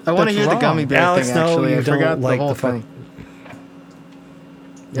know that I want to that's hear the wrong. gummy bear Alex, thing, no, actually. you I don't forgot like the whole the fuck- thing.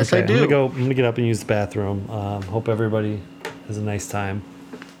 Yes, Okay, I do. I'm gonna get up and use the bathroom. Hope everybody has a nice time.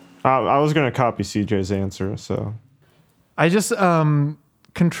 I was gonna copy CJ's answer, so I just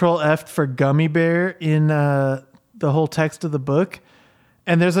Control F for gummy bear in the whole text of the book.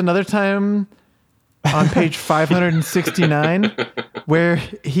 And there's another time on page 569 where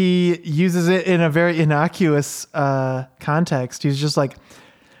he uses it in a very innocuous context. He's just like,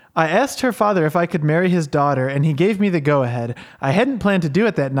 I asked her father if I could marry his daughter, and he gave me the go-ahead. I hadn't planned to do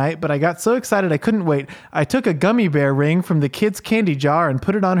it that night, but I got so excited I couldn't wait. I took a gummy bear ring from the kid's candy jar and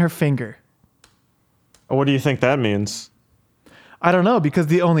put it on her finger. what do you think that means? I don't know, because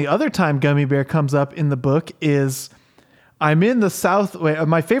the only other time gummy bear comes up in the book is I'm in the South.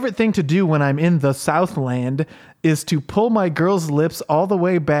 My favorite thing to do when I'm in the Southland is to pull my girl's lips all the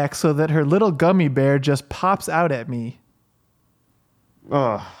way back so that her little gummy bear just pops out at me.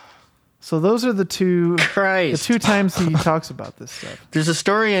 Ugh. So those are the two Christ. times he talks about this stuff. There's a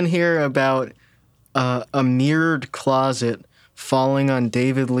story in here about a mirrored closet falling on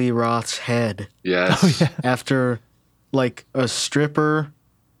David Lee Roth's head Yes. after, like, a stripper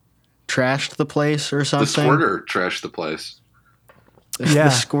trashed the place or The something. squirter trashed the place. Yeah, The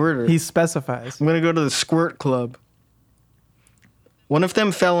squirter. He specifies. I'm going to go to the squirt club. One of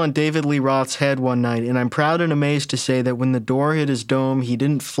them fell on David Lee Roth's head one night, and I'm proud and amazed to say that when the door hit his dome, he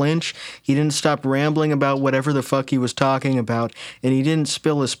didn't flinch, he didn't stop rambling about whatever the fuck he was talking about, and he didn't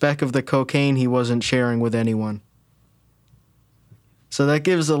spill a speck of the cocaine he wasn't sharing with anyone. So that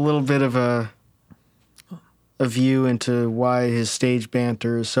gives a little bit of a view into why his stage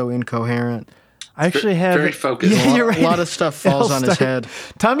banter is so incoherent. I actually have very focused. Yeah, you're right. A lot of stuff falls on his head.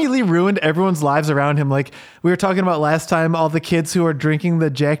 Tommy Lee ruined everyone's lives around him. Like we were talking about last time, all the kids who are drinking the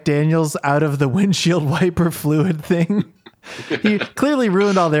Jack Daniels out of the windshield wiper fluid thing. He clearly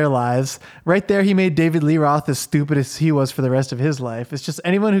ruined all their lives. Right there, he made David Lee Roth as stupid as he was for the rest of his life. It's just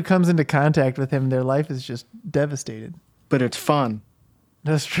anyone who comes into contact with him, their life is just devastated. But it's fun.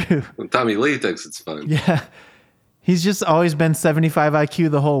 That's true. Well, Tommy Lee thinks it's fun. Yeah. He's just always been 75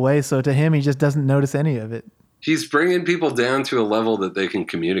 IQ the whole way, so to him, he just doesn't notice any of it. He's bringing people down to a level that they can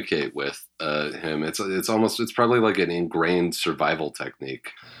communicate with him. It's probably like an ingrained survival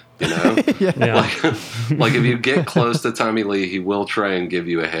technique, you know? Yeah. Like if you get close to Tommy Lee, he will try and give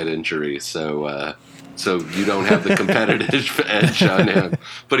you a head injury, so you don't have the competitive edge on him.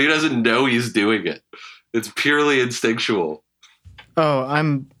 But he doesn't know he's doing it. It's purely instinctual. Oh,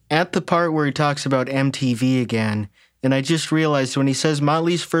 I'm at the part where he talks about MTV again, and I just realized when he says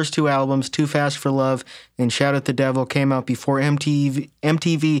Motley's first two albums, Too Fast for Love and Shout at the Devil, came out before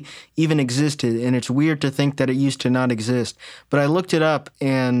MTV even existed, and it's weird to think that it used to not exist. But I looked it up,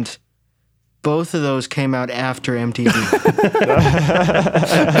 and both of those came out after MTV.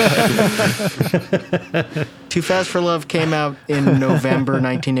 Too Fast for Love came out in November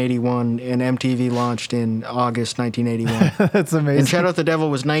 1981, and MTV launched in August 1981. That's amazing. And Shout at the Devil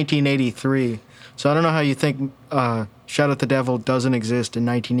was 1983. So I don't know how you think Shout at the Devil doesn't exist in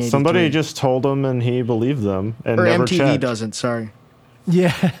 1983. Somebody just told him and he believed them and or never MTV checked. doesn't, sorry.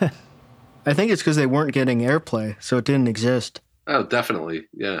 Yeah. I think it's because they weren't getting airplay, so it didn't exist. Oh, definitely.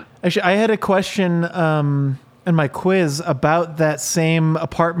 Yeah. Actually, I had a question in my quiz about that same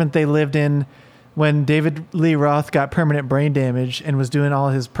apartment they lived in when David Lee Roth got permanent brain damage and was doing all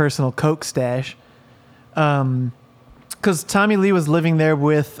his personal coke stash. Because Tommy Lee was living there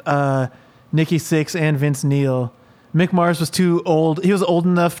with Nikki Sixx and Vince Neil. Mick Mars was too old. He was old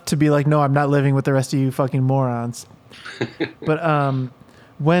enough to be like, no, I'm not living with the rest of you fucking morons. But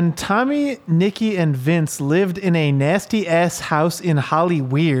when Tommy, Nikki, and Vince lived in a nasty-ass house in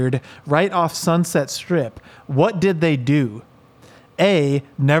Hollyweird right off Sunset Strip, what did they do? A,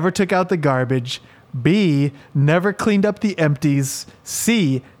 never took out the garbage. B, never cleaned up the empties.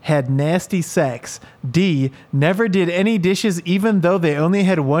 C, had nasty sex. D, never did any dishes even though they only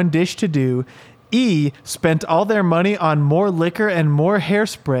had one dish to do. E, spent all their money on more liquor and more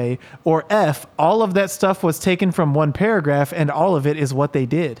hairspray. Or F, all of that stuff was taken from one paragraph and all of it is what they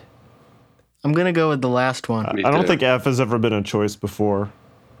did. I'm going to go with the last one. I don't think F has ever been a choice before.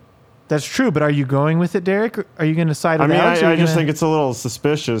 That's true, but are you going with it, Derek? Or are you going to side with Alex? I just think it's a little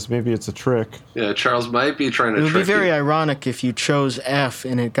suspicious. Maybe it's a trick. Yeah, Charles might be trying to It would trick be very you. ironic if you chose F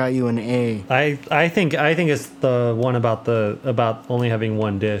and it got you an A. I think it's the one about only having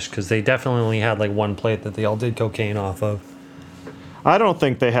one dish, because they definitely only had like one plate that they all did cocaine off of. I don't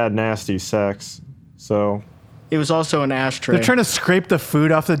think they had nasty sex. So It was also an ashtray. They're trying to scrape the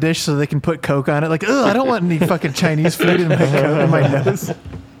food off the dish so they can put Coke on it. Like, ugh, I don't want any fucking Chinese food in my nose.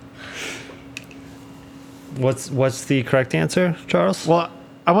 What's the correct answer, Charles? Well,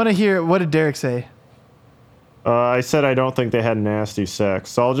 I want to hear, what did Derek say? I said I don't think they had nasty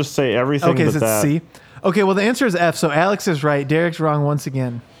sex. So I'll just say everything Okay, but so it's that. C. Okay, well, the answer is F, so Alex is right. Derek's wrong once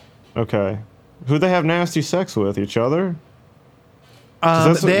again. Okay. Who they have nasty sex with? Each other? They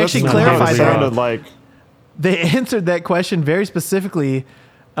actually not clarified how it that. sounded like. They answered that question very specifically.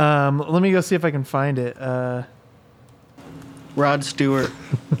 Let me go see if I can find it. Rod Stewart.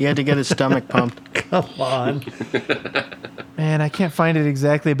 He had to get his stomach pumped. Come on. Man, I can't find it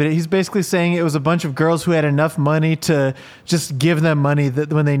exactly, but he's basically saying it was a bunch of girls who had enough money to just give them money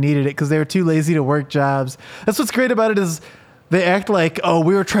when they needed it because they were too lazy to work jobs. That's what's great about it is they act like, oh,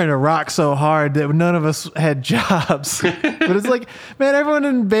 we were trying to rock so hard that none of us had jobs. But it's like, man, everyone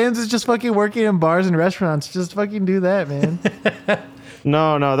in bands is just fucking working in bars and restaurants. Just fucking do that, man.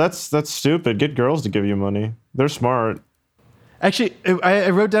 No, that's stupid. Get girls to give you money. They're smart. Actually, I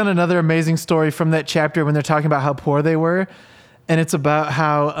wrote down another amazing story from that chapter when they're talking about how poor they were. And it's about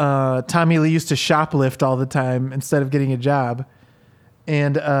how Tommy Lee used to shoplift all the time instead of getting a job.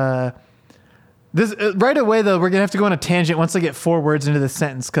 And this right away, though, we're going to have to go on a tangent once I get 4 words into this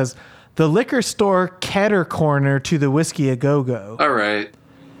sentence. Because the liquor store cater corner to the Whiskey A Go-Go. All right.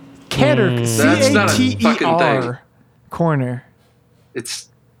 Cater, That's not a fucking C-A-T-E-R thing. corner. It's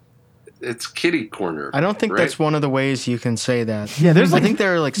It's kitty corner. I don't think right? that's one of the ways you can say that. Yeah, there's I like think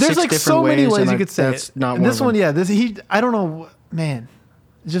there are like there's 6 like different so many ways and you could say that's it. not And one this of one, them. yeah, I don't know, man.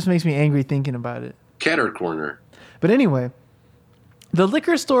 It just makes me angry thinking about it. Ketter corner. But anyway, the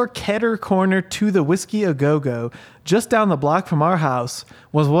liquor store Ketter Corner to the Whiskey A Go Go, just down the block from our house,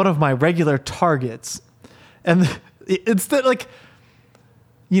 was one of my regular targets. And it's that like,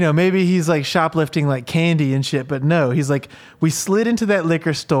 you know, maybe he's like shoplifting like candy and shit, but no, he's like, we slid into that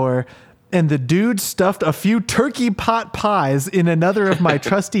liquor store and the dude stuffed a few turkey pot pies in another of my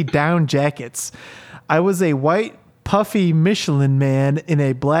trusty down jackets. I was a white, puffy Michelin man in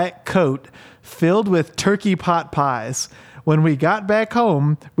a black coat filled with turkey pot pies. When we got back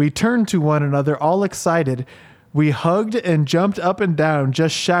home, we turned to one another all excited. We hugged and jumped up and down,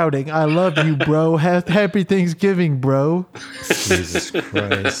 just shouting, "I love you, bro. Happy Thanksgiving, bro." Jesus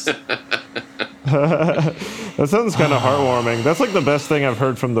Christ. That sounds kind of heartwarming. That's like the best thing I've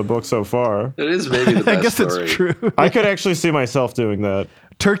heard from the book so far. It is maybe the best I guess story. it's true. I could actually see myself doing that.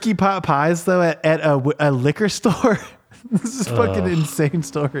 Turkey pot pies, though, at a liquor store. This is a fucking insane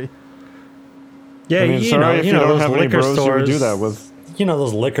story. Yeah, I mean, you sorry know, if you you know don't those have any liquor bros you would stores. do that with. You know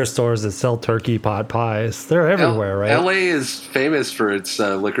those liquor stores that sell turkey pot pies. They're everywhere, right? LA is famous for its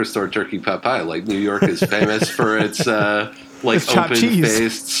liquor store turkey pot pie. Like New York is famous for its like It's chopped cheese.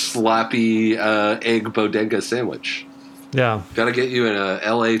 open-faced, sloppy egg bodega sandwich. Yeah. Got to get you an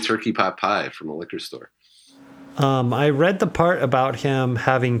LA turkey pot pie from a liquor store. I read the part about him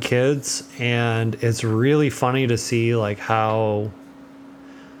having kids, and it's really funny to see like how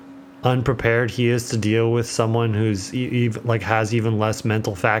unprepared he is to deal with someone who's like has even less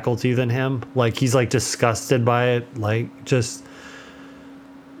mental faculty than him. Like he's like disgusted by it. Like just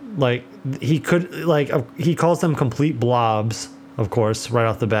like he calls them complete blobs, of course, right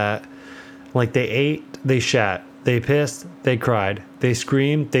off the bat. Like they ate, they shat, they pissed, they cried, they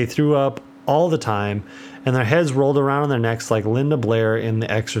screamed, they threw up all the time, and their heads rolled around on their necks like Linda Blair in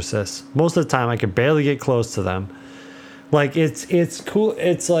The Exorcist. Most of the time I could barely get close to them. Like it's cool.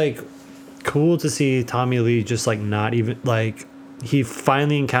 It's like cool to see Tommy Lee just like not even like he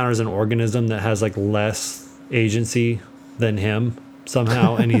finally encounters an organism that has like less agency than him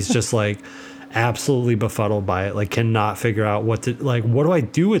somehow, and he's just like absolutely befuddled by it. Like cannot figure out what to like. What do I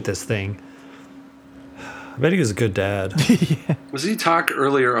do with this thing? I bet he was a good dad. Was he talk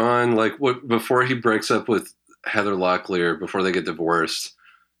earlier on like what before he breaks up with Heather Locklear before they get divorced?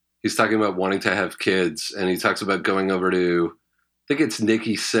 He's talking about wanting to have kids, and he talks about going over to, I think it's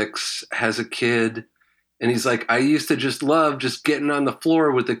Nikki Sixx has a kid, and he's like, I used to just love just getting on the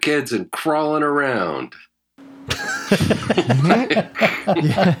floor with the kids and crawling around.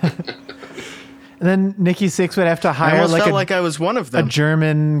 And then Nikki Sixx would have to I hire almost like felt a, like I was one of a them.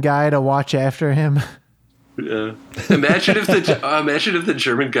 German guy to watch after him. Yeah. Imagine if the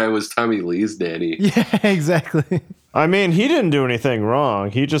German guy was Tommy Lee's nanny. Yeah, exactly. I mean, he didn't do anything wrong.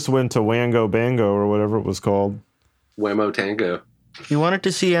 He just went to Wango Bango or whatever it was called. Whammo Tango. He wanted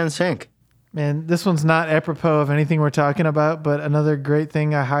to see NSYNC. Man, this one's not apropos of anything we're talking about, but another great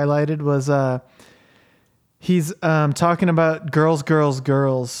thing I highlighted was he's talking about Girls, Girls,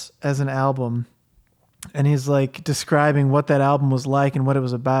 Girls as an album. And he's like describing what that album was like and what it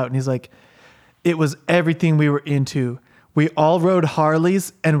was about. And he's like, it was everything we were into. We all rode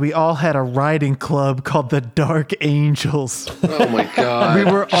Harleys, and we all had a riding club called the Dark Angels. Oh my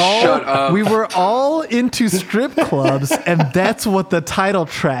god. Shut up. We were all into strip clubs, and that's what the title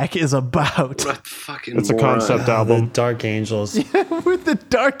track is about. What a fucking It's a moron. concept The album. Dark Angels. With the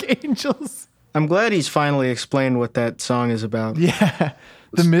Dark Angels. I'm glad he's finally explained what that song is about. Yeah.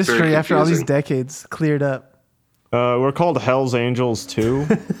 The It's mystery very after all these confusing. decades cleared up. We're called Hell's Angels too.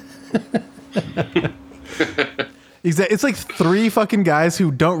 Exactly. It's like 3 fucking guys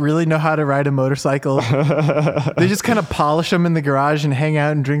who don't really know how to ride a motorcycle. They just kind of polish them in the garage and hang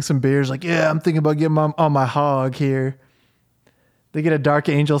out and drink some beers. Like, yeah, I'm thinking about getting on my hog here. They get a Dark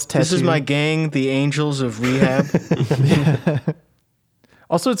Angels tattoo. This is my gang, the Angels of Rehab.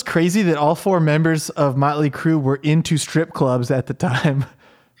 Also, it's crazy that all 4 members of Motley Crue were into strip clubs at the time.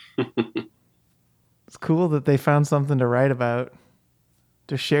 It's cool that they found something to write about.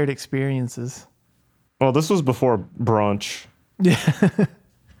 Their shared experiences. Well, this was before brunch.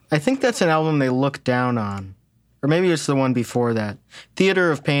 I think that's an album they look down on. Or maybe it's the one before that.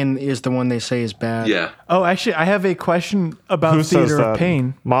 Theater of Pain is the one they say is bad. Yeah. Oh, actually, I have a question about Who says Theater that? of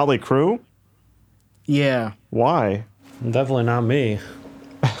Pain. Motley Crue? Yeah. Why? Definitely not me.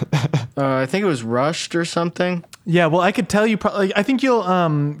 I think it was Rushed or something. Yeah, well, I could tell you. I think you'll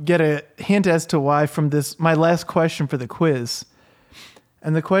get a hint as to why from this. My last question for the quiz,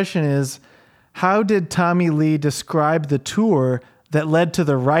 and the question is, how did Tommy Lee describe the tour that led to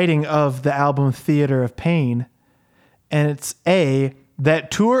the writing of the album Theater of Pain. And it's A,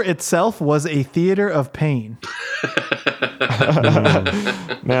 that tour itself was a theater of pain.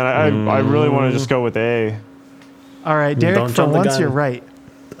 Man, I really want to just go with A. All right, Derek, Don't for jump the once gun. you're right.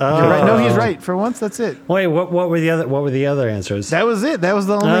 You're right. No, he's right. For once, that's it. Wait, what were the other answers? That was it. That was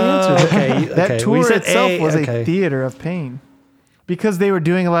the only answer. Okay, That okay. We tour said itself was okay. a theater of pain. Because they were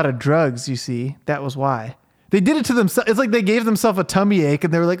doing a lot of drugs, you see. That was why. They did it to themselves. It's like they gave themselves a tummy ache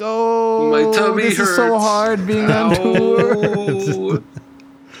and they were like, oh, My tummy this is so hurts. hard being on tour. Ow.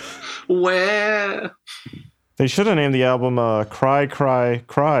 Where? They should have named the album Cry, Cry,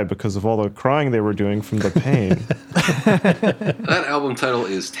 Cry because of all the crying they were doing from the pain That album title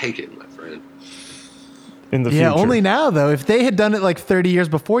is taken, my friend. in the Yeah, future. only now, though. If they had done it like 30 years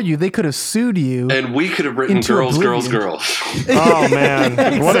before you, they could have sued you. And we could have written Into Girls, oblivion. Girls, Girls. Oh,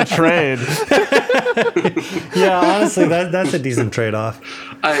 man. What a trade. Yeah, honestly, that's a decent trade-off.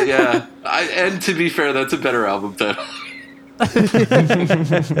 And to be fair, that's a better album title. It's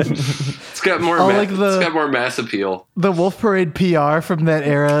got more it's got more mass appeal. The Wolf Parade PR from that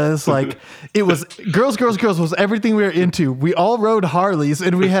era is like, it was Girls, Girls, Girls was everything we were into. We all rode Harleys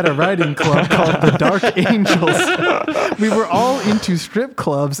and we had a riding club called the Dark Angels. We were all into strip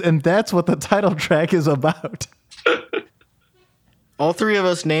clubs, and that's what the title track is about. All three of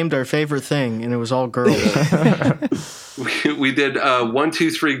us named our favorite thing, and it was all girls. We did 1, 2,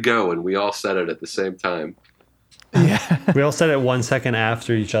 3, go, and we all said it at the same time. We all said it 1 second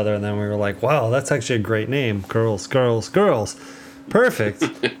after each other, and then we were like, wow, that's actually a great name. Girls, Girls, Girls. Perfect.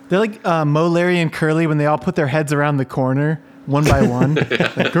 They're like Mo, Larry, and Curly when they all put their heads around the corner one by one.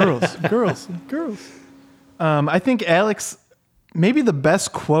 Like, girls, girls, girls. I think, Alex, maybe the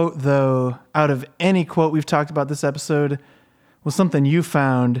best quote, though, out of any quote we've talked about this episode was something you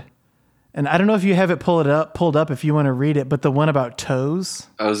found. And I don't know if you have it pulled up if you want to read it, but the one about toes.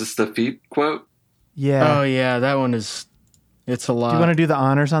 Oh, is this the feet quote? Yeah. Oh, yeah, that one is... It's a lot. Do you want to do the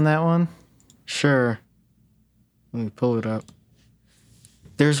honors on that one? Sure. Let me pull it up.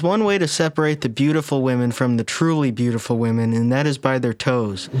 There's one way to separate the beautiful women from the truly beautiful women, and that is by their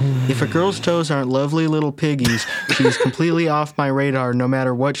toes. If a girl's toes aren't lovely little piggies, she is completely off my radar no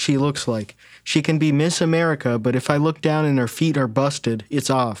matter what she looks like. She can be Miss America, but if I look down and her feet are busted, it's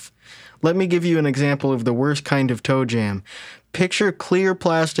off. Let me give you an example of the worst kind of toe jam. Picture clear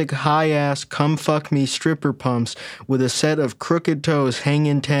plastic, high-ass, come-fuck-me stripper pumps with a set of crooked toes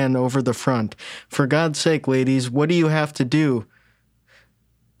hanging 10 over the front. For God's sake, ladies, what do you have to do?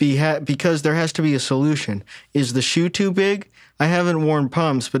 Because there has to be a solution. Is the shoe too big? I haven't worn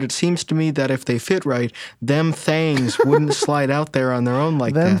pumps, but it seems to me that if they fit right, them thangs wouldn't slide out there on their own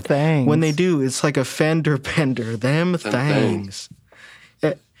like Them that. thangs. When they do, it's like a fender bender. Them thangs.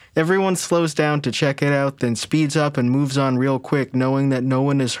 Everyone slows down to check it out, then speeds up and moves on real quick, knowing that no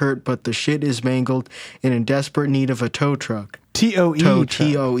one is hurt, but the shit is mangled and in desperate need of a tow truck. TOE. Tow, truck.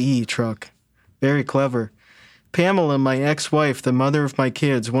 T-O-E truck. Very clever. Pamela, my ex-wife, the mother of my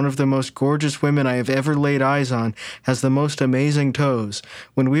kids, one of the most gorgeous women I have ever laid eyes on, has the most amazing toes.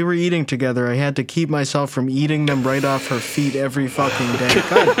 When we were eating together, I had to keep myself from eating them right off her feet every fucking day.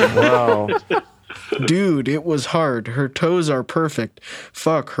 God damn. Wow. Dude, it was hard. Her toes are perfect.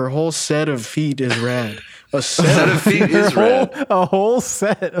 Fuck, her whole set of feet is rad. A set Set of of feet is red. A whole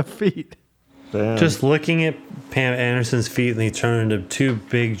set of feet. Damn. Just looking at Pam Anderson's feet, and they turn into two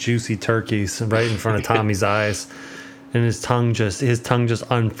big juicy turkeys right in front of Tommy's eyes, and his tongue just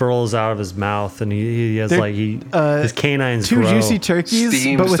unfurls out of his mouth, and he has his canines Two grow. juicy turkeys,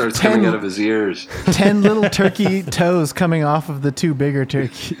 Steam but with starts coming out of 10, his ears. 10 little turkey toes coming off of the two bigger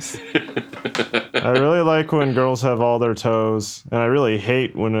turkeys. I really like when girls have all their toes, and I really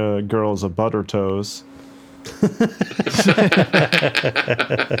hate when a girl's a butter toes.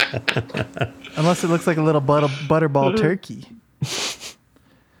 Unless it looks like a little butterball turkey.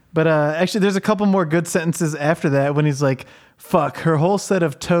 But actually, there's a couple more good sentences after that when he's like, fuck, her whole set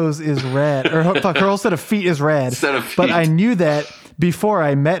of toes is rad. Or fuck, her whole set of feet is rad. Set of But feet. I knew that before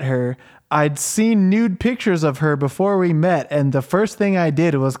I met her. I'd seen nude pictures of her before we met, and the first thing I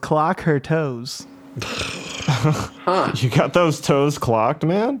did was clock her toes. You got those toes clocked,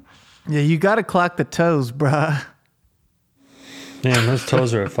 man? Yeah, you gotta clock the toes, bruh. Man, those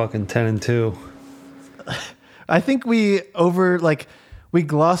toes are a fucking 10 and 2. I think we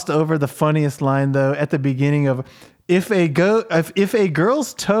glossed over the funniest line though at the beginning of if a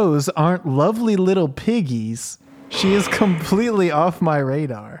girl's toes aren't lovely little piggies, she is completely off my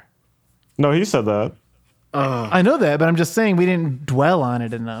radar. No, he said that. I know that, but I'm just saying we didn't dwell on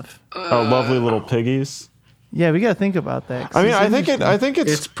it enough. Oh, lovely little piggies. Yeah, we gotta think about that. 'cause I mean, it's I think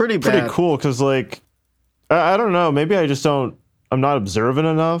it's It's pretty bad. cool because, like, I don't know. Maybe I just don't I'm not observant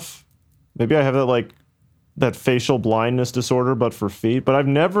enough. Maybe I have that like that facial blindness disorder, but for feet. But I've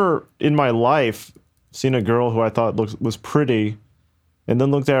never in my life seen a girl who I thought was pretty, and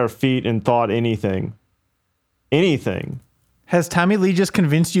then looked at her feet and thought anything. Has Tommy Lee just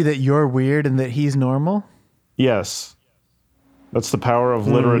convinced you that you're weird and that he's normal? Yes. That's the power of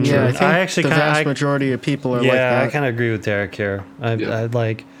literature. Yeah, I think I actually the kinda- vast I- majority of people are like Yeah, that. I kind of agree with Derek here. I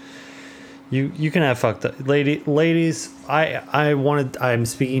like you can have fucked up ladies. I'm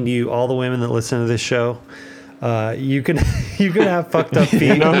speaking to you, all the women that listen to this show. You can have fucked up feet.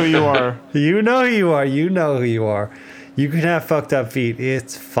 You know who you are. You know who you are. You know who you are. You can have fucked up feet.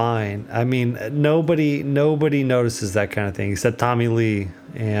 It's fine. I mean, nobody notices that kind of thing except Tommy Lee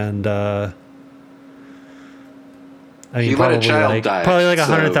and. I mean, He let a child die, probably like so-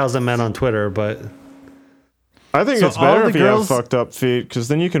 100,000 men on Twitter, but I think So it's all better the if you have girls- fucked up feet, because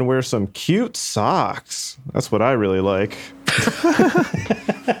then you can wear some cute socks. That's what I really like.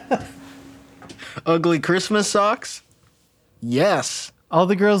 Ugly Christmas socks? Yes. All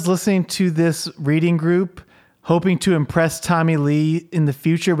the girls listening to this reading group, hoping to impress Tommy Lee in the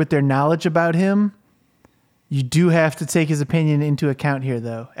future with their knowledge about him, you do have to take his opinion into account here,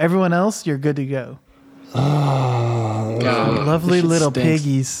 though. Everyone else, you're good to go. Lovely this shit little stinks.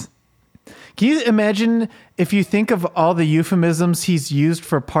 piggies. Can you imagine if you think of all the euphemisms he's used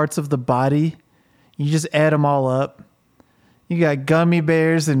for parts of the body? You just add them all up. You got gummy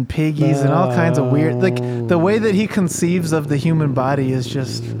bears and piggies and all kinds of weird. Like the way that he conceives of the human body is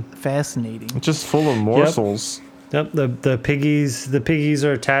just fascinating. It's just full of morsels. yep, the piggies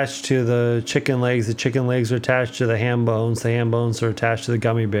are attached to the chicken legs. The chicken legs are attached to the ham bones. The ham bones are attached to the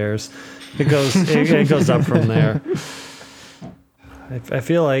gummy bears. It goes up from there. I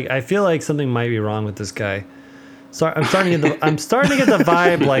feel like something might be wrong with this guy. Sorry, I'm starting to get the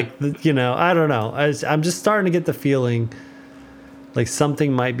vibe like I don't know. I'm just starting to get the feeling like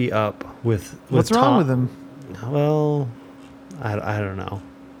something might be up with What's wrong with him? Well, I don't know.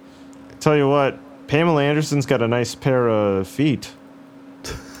 Tell you what, Pamela Anderson's got a nice pair of feet.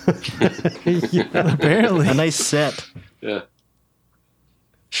 Apparently. A nice set. Yeah.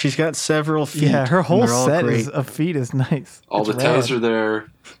 She's got several feet. Yeah, her and whole they're all set great. of feet is nice. All It's the toes rad. are there.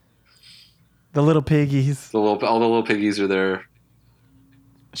 The little piggies. All the little piggies are there.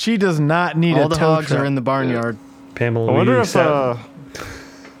 She does not need All a the tow hogs truck. are in the barnyard. Pamela I wonder Lee if sat-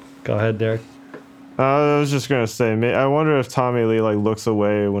 Go ahead, Derek. I was just gonna say, I wonder if Tommy Lee like looks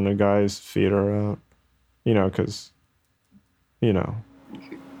away when a guy's feet are out. Because, Yeah.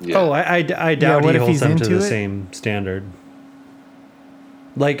 Oh, I doubt what he if holds he's them to into the it? same standard.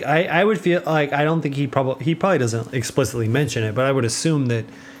 Like I would feel like I don't think he probably doesn't explicitly mention it, but I would assume that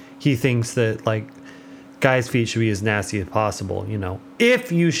he thinks that like guys' feet should be as nasty as possible.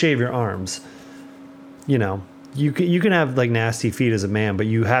 If you shave your arms, you can have like nasty feet as a man, but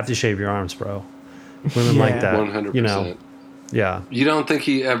you have to shave your arms, bro. Women like Yeah. that, 100%. Yeah. You don't think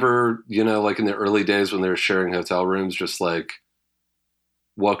he ever, like in the early days when they were sharing hotel rooms, just like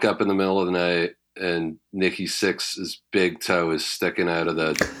woke up in the middle of the night and Nikki Six's big toe is sticking out of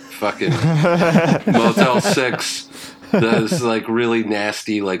the fucking Motel 6. Those like really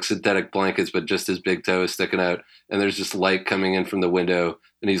nasty like synthetic blankets, but just his big toe is sticking out, and there's just light coming in from the window,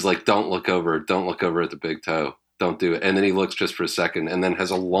 and he's like, don't look over at the big toe. Don't do it. And then he looks just for a second and then has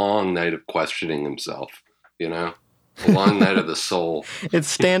a long night of questioning himself, a long night of the soul. It's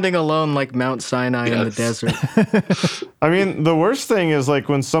standing alone like Mount Sinai in the Yes. desert. I mean, the worst thing is like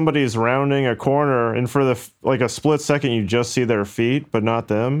when somebody's rounding a corner and for like a split second you just see their feet but not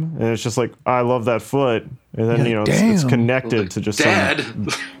them, and it's just like, I love that foot, and then it's damn. connected to just Dad.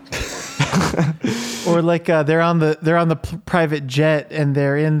 Or like they're on the private jet and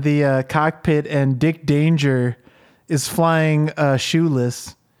they're in the cockpit and Dick Danger is flying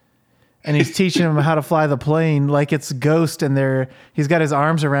shoeless, and he's teaching him how to fly the plane like it's Ghost, and he's got his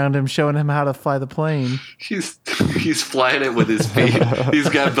arms around him showing him how to fly the plane. He's flying it with his feet. He's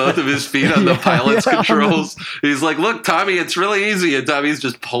got both of his feet on the pilot's controls. He's like, look, Tommy, it's really easy. And Tommy's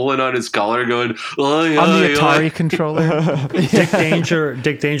just pulling on his collar going, "Oi, On the oi, Atari oi." controller.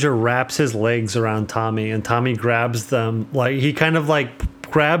 Dick Danger wraps his legs around Tommy, and Tommy grabs them like he kind of like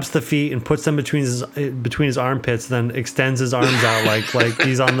grabs the feet and puts them between his armpits, then extends his arms out like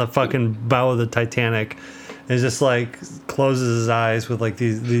he's on the fucking bow of the Titanic, and just like closes his eyes with like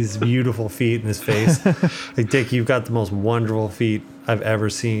these beautiful feet in his face. Like, Dick, you've got the most wonderful feet I've ever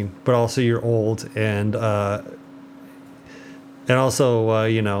seen, but also you're old and also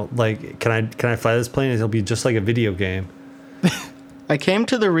like can I fly this plane? It'll be just like a video game. I came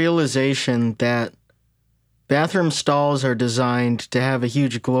to the realization that bathroom stalls are designed to have a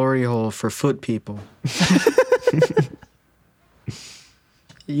huge glory hole for foot people.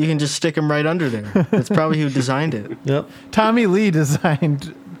 You can just stick them right under there. That's probably who designed it. Yep. Tommy Lee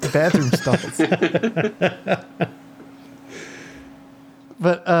designed bathroom stalls.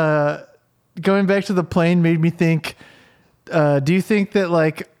 But going back to the plane made me think, do you think that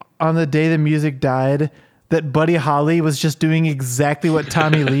like on the day the music died, that Buddy Holly was just doing exactly what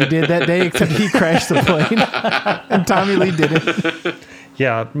Tommy Lee did that day, except he crashed the plane and Tommy Lee did it?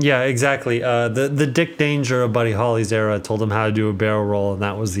 Yeah, exactly. The Dick Danger of Buddy Holly's era told him how to do a barrel roll, and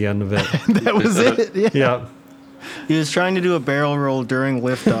that was the end of it. That was it. Yeah. Yeah. He was trying to do a barrel roll during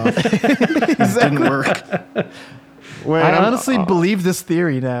liftoff. It didn't work. Wait, I honestly believe this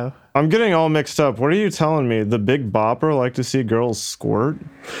theory now. I'm getting all mixed up. What are you telling me? The Big Bopper like to see girls squirt?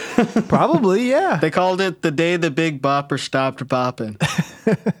 Probably, yeah. They called it the day the Big Bopper stopped bopping.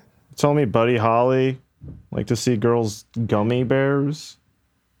 Tell me Buddy Holly like to see girls gummy bears?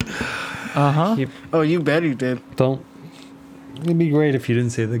 Uh-huh. Oh, you bet he did. Don't. It'd be great if you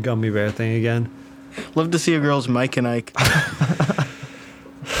didn't say the gummy bear thing again. Love to see a girl's Mike and Ike.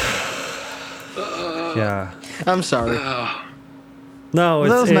 Yeah. I'm sorry. No, Well,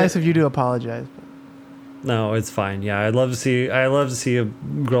 that was nice of you to apologize. No, it's fine. Yeah, I'd love to see a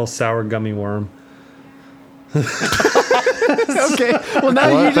girl sour gummy worm. Okay. Well,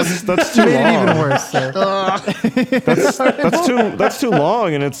 now you just That's too made it even long. worse. So. That's too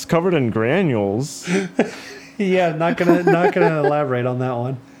long, and it's covered in granules. Yeah, not gonna elaborate on that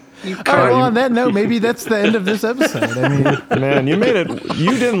one. All right, well, on that note, maybe that's the end of this episode. I mean, Man, you made it.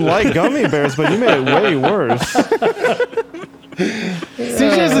 You didn't like gummy bears, but you made it way worse.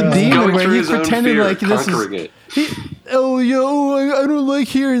 CJ's a demon Going where through he his own pretended fear, like this conquering is. it. I don't like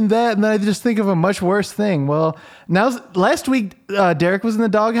hearing that, and then I just think of a much worse thing. Well, now last week Derek was in the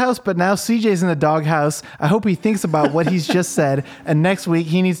doghouse, but now CJ's in the doghouse. I hope he thinks about what he's just said, and next week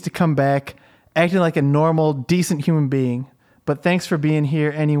he needs to come back acting like a normal, decent human being. But thanks for being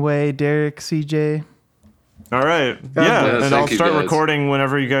here anyway, Derek, CJ. All right. bless. Yeah, and Thank I'll you, start guys. recording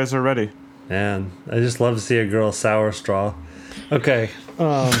whenever you guys are ready. Man, I just love to see a girl sour straw. Okay.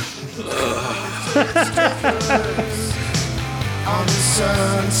 On the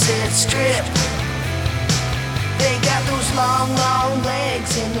Sunset Strip, they got those long, long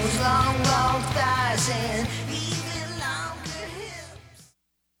legs and those long